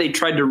reason why they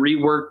tried to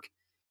rework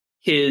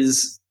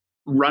his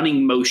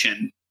running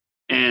motion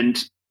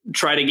and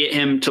try to get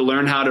him to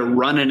learn how to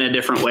run in a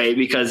different way,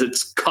 because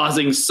it's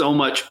causing so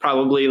much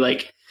probably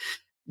like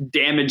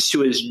damage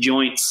to his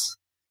joints.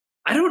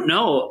 I don't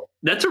know.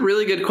 That's a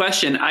really good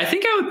question. I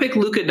think I would pick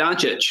Luka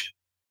Doncic.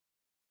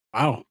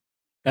 Wow.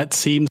 That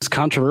seems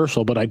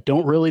controversial, but I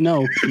don't really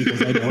know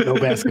because I don't know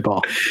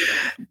basketball.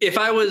 If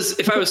I was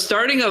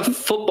starting a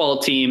football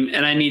team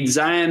and I need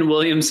Zion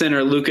Williamson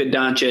or Luka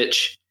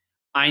Doncic,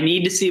 I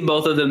need to see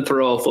both of them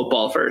throw a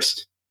football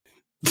first.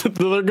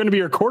 They're going to be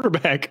your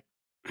quarterback.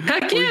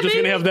 Heck Or yeah, you're just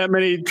going to have that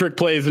many trick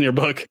plays in your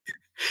book.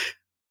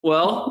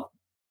 Well,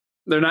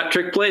 they're not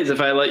trick plays if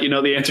I let you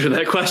know the answer to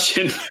that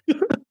question.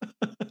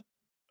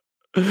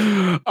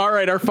 All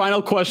right. Our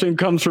final question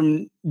comes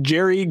from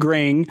Jerry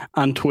Grang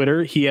on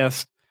Twitter. He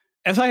asked,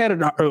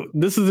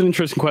 this is an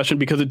interesting question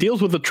because it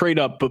deals with the trade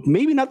up, but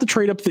maybe not the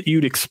trade up that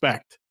you'd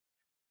expect.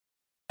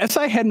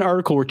 SI had an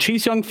article where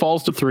Chase Young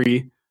falls to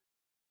 3.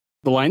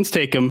 The Lions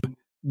take him.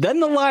 Then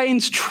the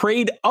Lions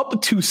trade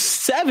up to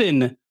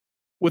 7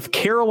 with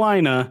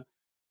Carolina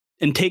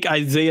and take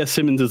Isaiah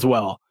Simmons as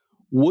well.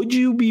 Would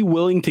you be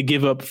willing to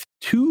give up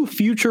 2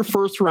 future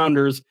first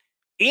rounders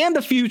and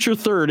a future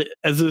third,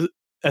 as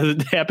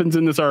it happens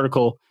in this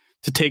article,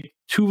 to take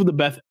 2 of the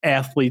best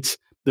athletes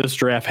this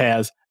draft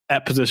has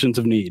at positions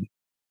of need?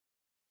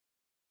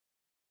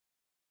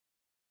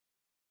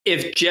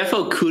 If Jeff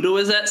Okudah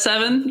was at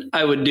 7,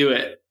 I would do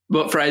it.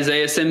 But for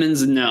Isaiah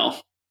Simmons, no.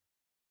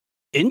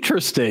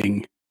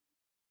 Interesting.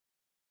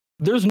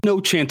 There's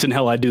no chance in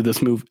hell I'd do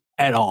this move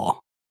at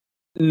all.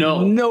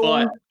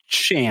 No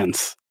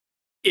chance.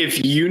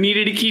 If you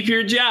needed to keep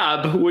your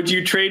job, would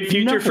you trade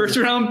future first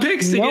round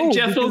picks to get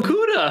Jeff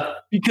Okudah?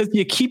 Because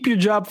you keep your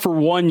job for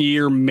 1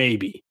 year,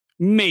 maybe.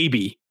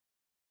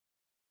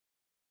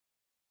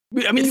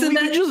 I mean,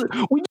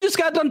 we just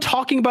got done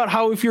talking about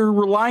how if you're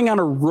relying on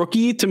a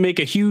rookie to make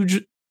a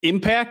huge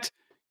impact,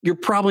 you're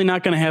probably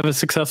not going to have a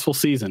successful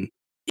season.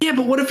 Yeah,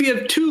 but what if you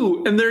have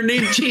 2 and they're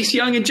named Chase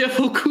Young and Jeff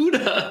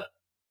Okudah?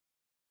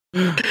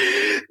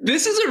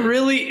 This is a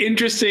really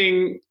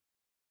interesting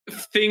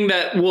thing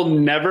that will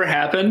never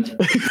happen.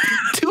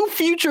 2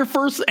 future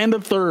first and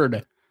a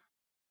third.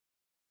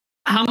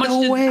 How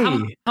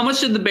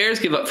much did the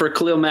Bears give up for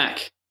Khalil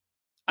Mack?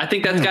 I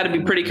think that's got to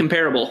be pretty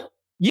comparable.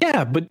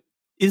 Yeah, but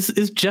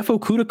is Jeff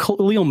Okudah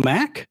Khalil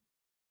Mack?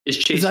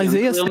 Is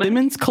Isaiah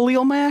Simmons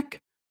Khalil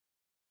Mack?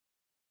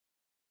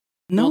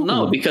 No. Well,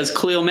 no, because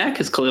Khalil Mack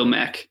is Khalil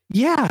Mack.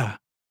 Yeah,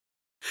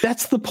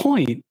 that's the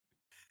point.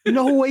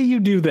 No way you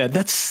do that.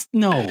 That's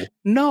no.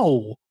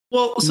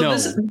 Well,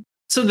 this.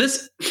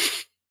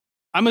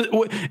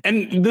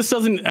 And this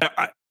doesn't.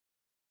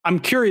 I'm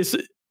curious.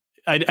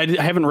 I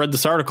haven't read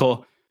this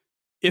article.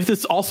 If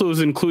this also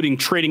is including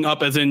trading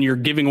up, as in you're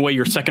giving away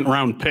your second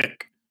round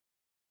pick.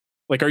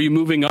 Like, are you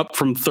moving up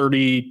from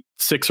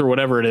 36 or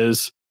whatever it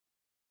is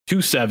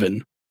to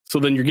 7? So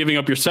then you're giving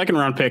up your second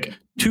round pick,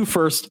 2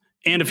 first,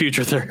 and a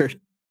future third.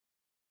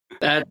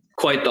 That's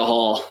quite the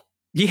haul.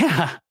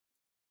 Yeah.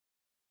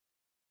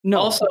 No.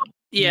 Also,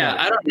 yeah, no.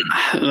 I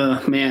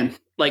don't. Man,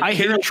 like I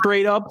hate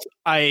trade ups.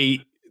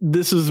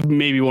 This is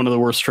maybe one of the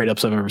worst trade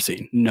ups I've ever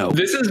seen. No.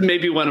 This is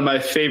maybe one of my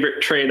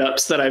favorite trade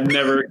ups that I've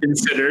never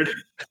considered.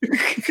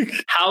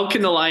 How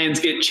can the Lions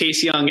get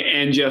Chase Young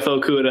and Jeff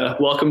Okudah?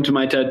 Welcome to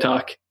my TED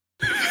Talk.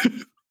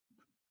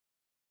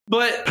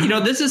 But,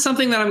 this is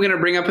something that I'm going to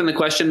bring up in the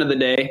question of the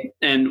day,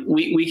 and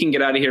we can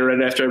get out of here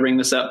right after I bring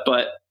this up.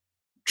 But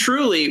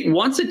truly,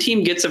 once a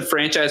team gets a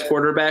franchise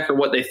quarterback, or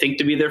what they think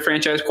to be their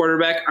franchise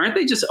quarterback, aren't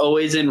they just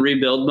always in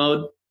rebuild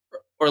mode,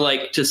 or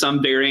like to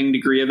some varying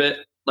degree of it?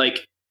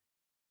 Like,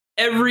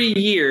 every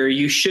year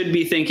you should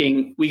be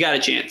thinking, we got a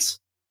chance.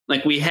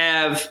 Like we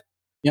have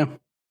Pat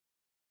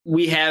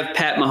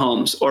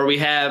Mahomes, or we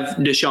have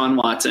Deshaun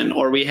Watson,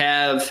 or we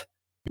have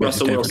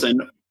Russell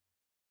Wilson,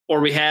 or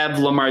we have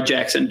Lamar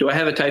Jackson. Do I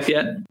have a type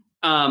yet?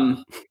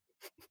 But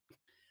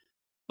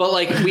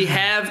like we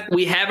have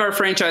our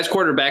franchise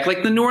quarterback,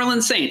 like the New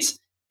Orleans Saints.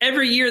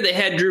 Every year they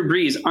had Drew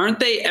Brees. Aren't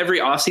they every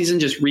offseason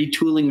just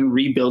retooling and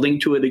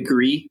rebuilding to a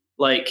degree,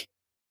 like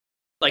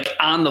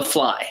on the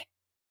fly?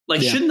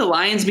 Like, shouldn't the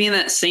Lions be in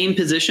that same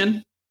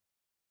position?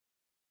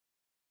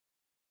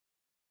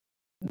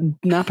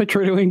 Not by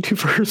trading 2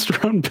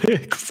 first round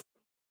picks.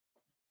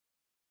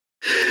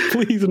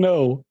 Please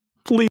no.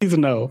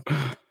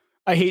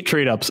 I hate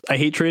trade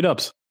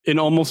ups. In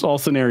almost all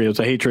scenarios.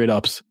 I hate trade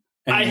ups.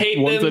 I hate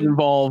ones them. that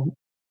involve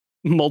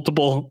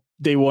multiple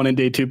day 1 and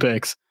day 2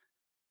 picks.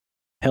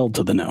 Hell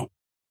to the no.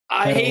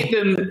 I hate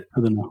them.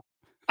 To the no.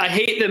 I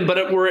hate them,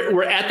 but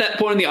we're at that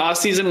point in the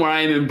offseason where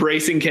I am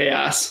embracing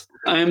chaos.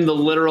 I am the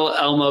literal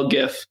Elmo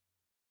GIF.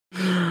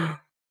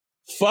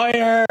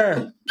 Fire!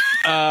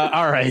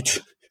 All right.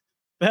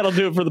 That'll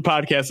do it for the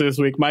podcast this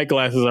week. My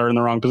glasses are in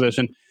the wrong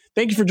position.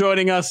 Thank you for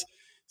joining us.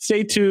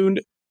 Stay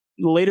tuned.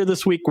 later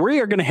this week, we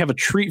are going to have a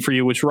treat for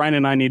you, which Ryan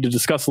and I need to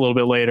discuss a little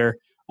bit later.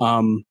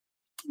 A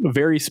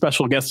very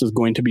special guest is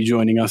going to be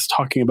joining us,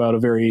 talking about a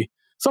very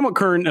somewhat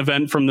current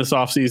event from this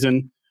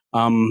offseason,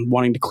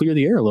 wanting to clear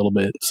the air a little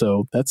bit.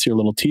 So that's your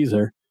little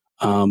teaser.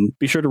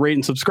 Be sure to rate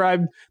and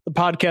subscribe the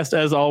podcast.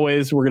 As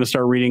always, we're going to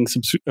start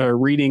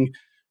reading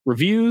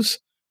reviews.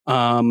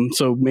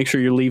 So make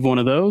sure you leave one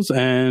of those.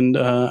 And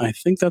I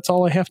think that's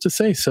all I have to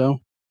say. So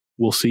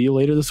we'll see you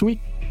later this week.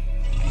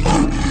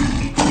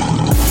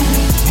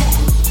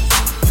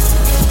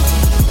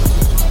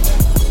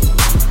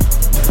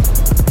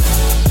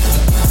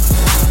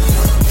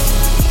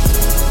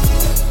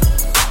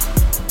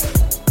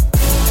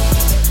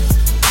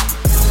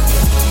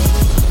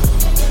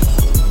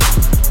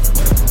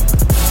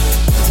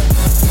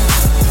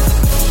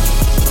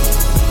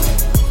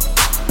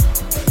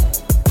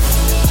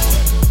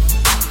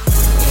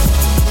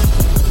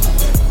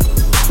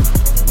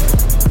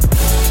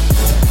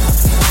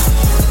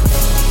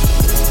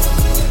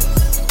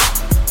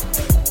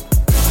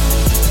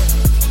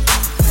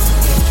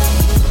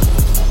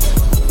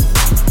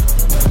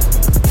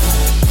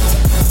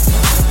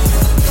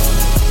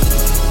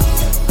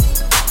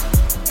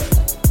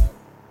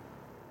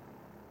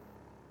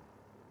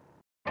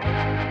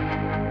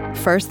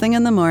 First thing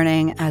in the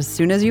morning, as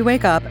soon as you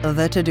wake up,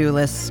 the to-do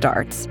list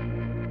starts.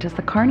 Does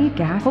the car need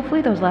gas?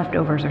 Hopefully those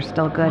leftovers are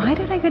still good. Why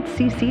did I get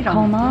CC'd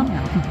on Mom?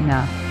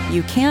 No.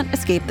 You can't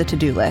escape the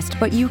to-do list,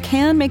 but you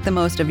can make the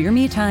most of your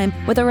me time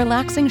with a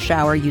relaxing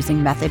shower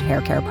using Method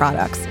Hair Care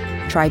products.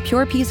 Try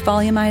Pure Peace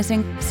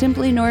Volumizing,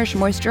 Simply Nourish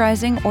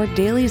Moisturizing, or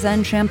Daily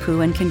Zen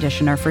Shampoo and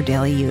Conditioner for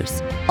daily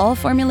use. All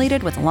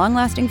formulated with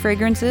long-lasting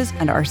fragrances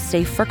and are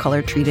safe for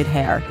color-treated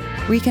hair.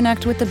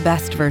 Reconnect with the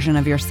best version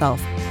of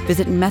yourself.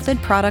 Visit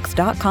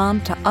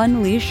methodproducts.com to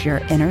unleash your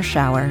inner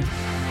shower.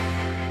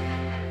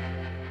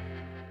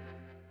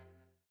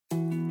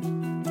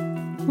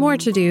 More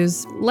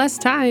to-dos, less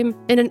time,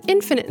 and an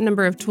infinite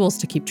number of tools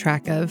to keep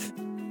track of.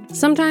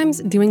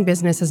 Sometimes doing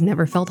business has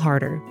never felt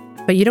harder,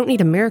 but you don't need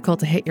a miracle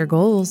to hit your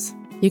goals.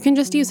 You can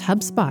just use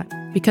HubSpot,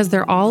 because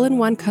their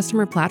all-in-one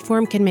customer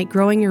platform can make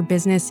growing your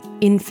business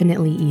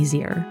infinitely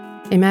easier.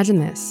 Imagine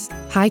this: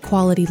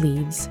 high-quality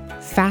leads,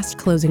 fast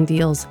closing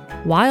deals,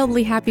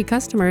 wildly happy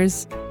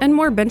customers, and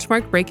more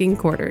benchmark-breaking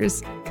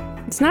quarters.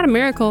 It's not a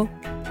miracle,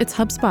 it's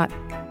HubSpot.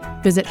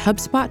 Visit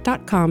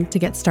HubSpot.com to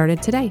get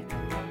started today.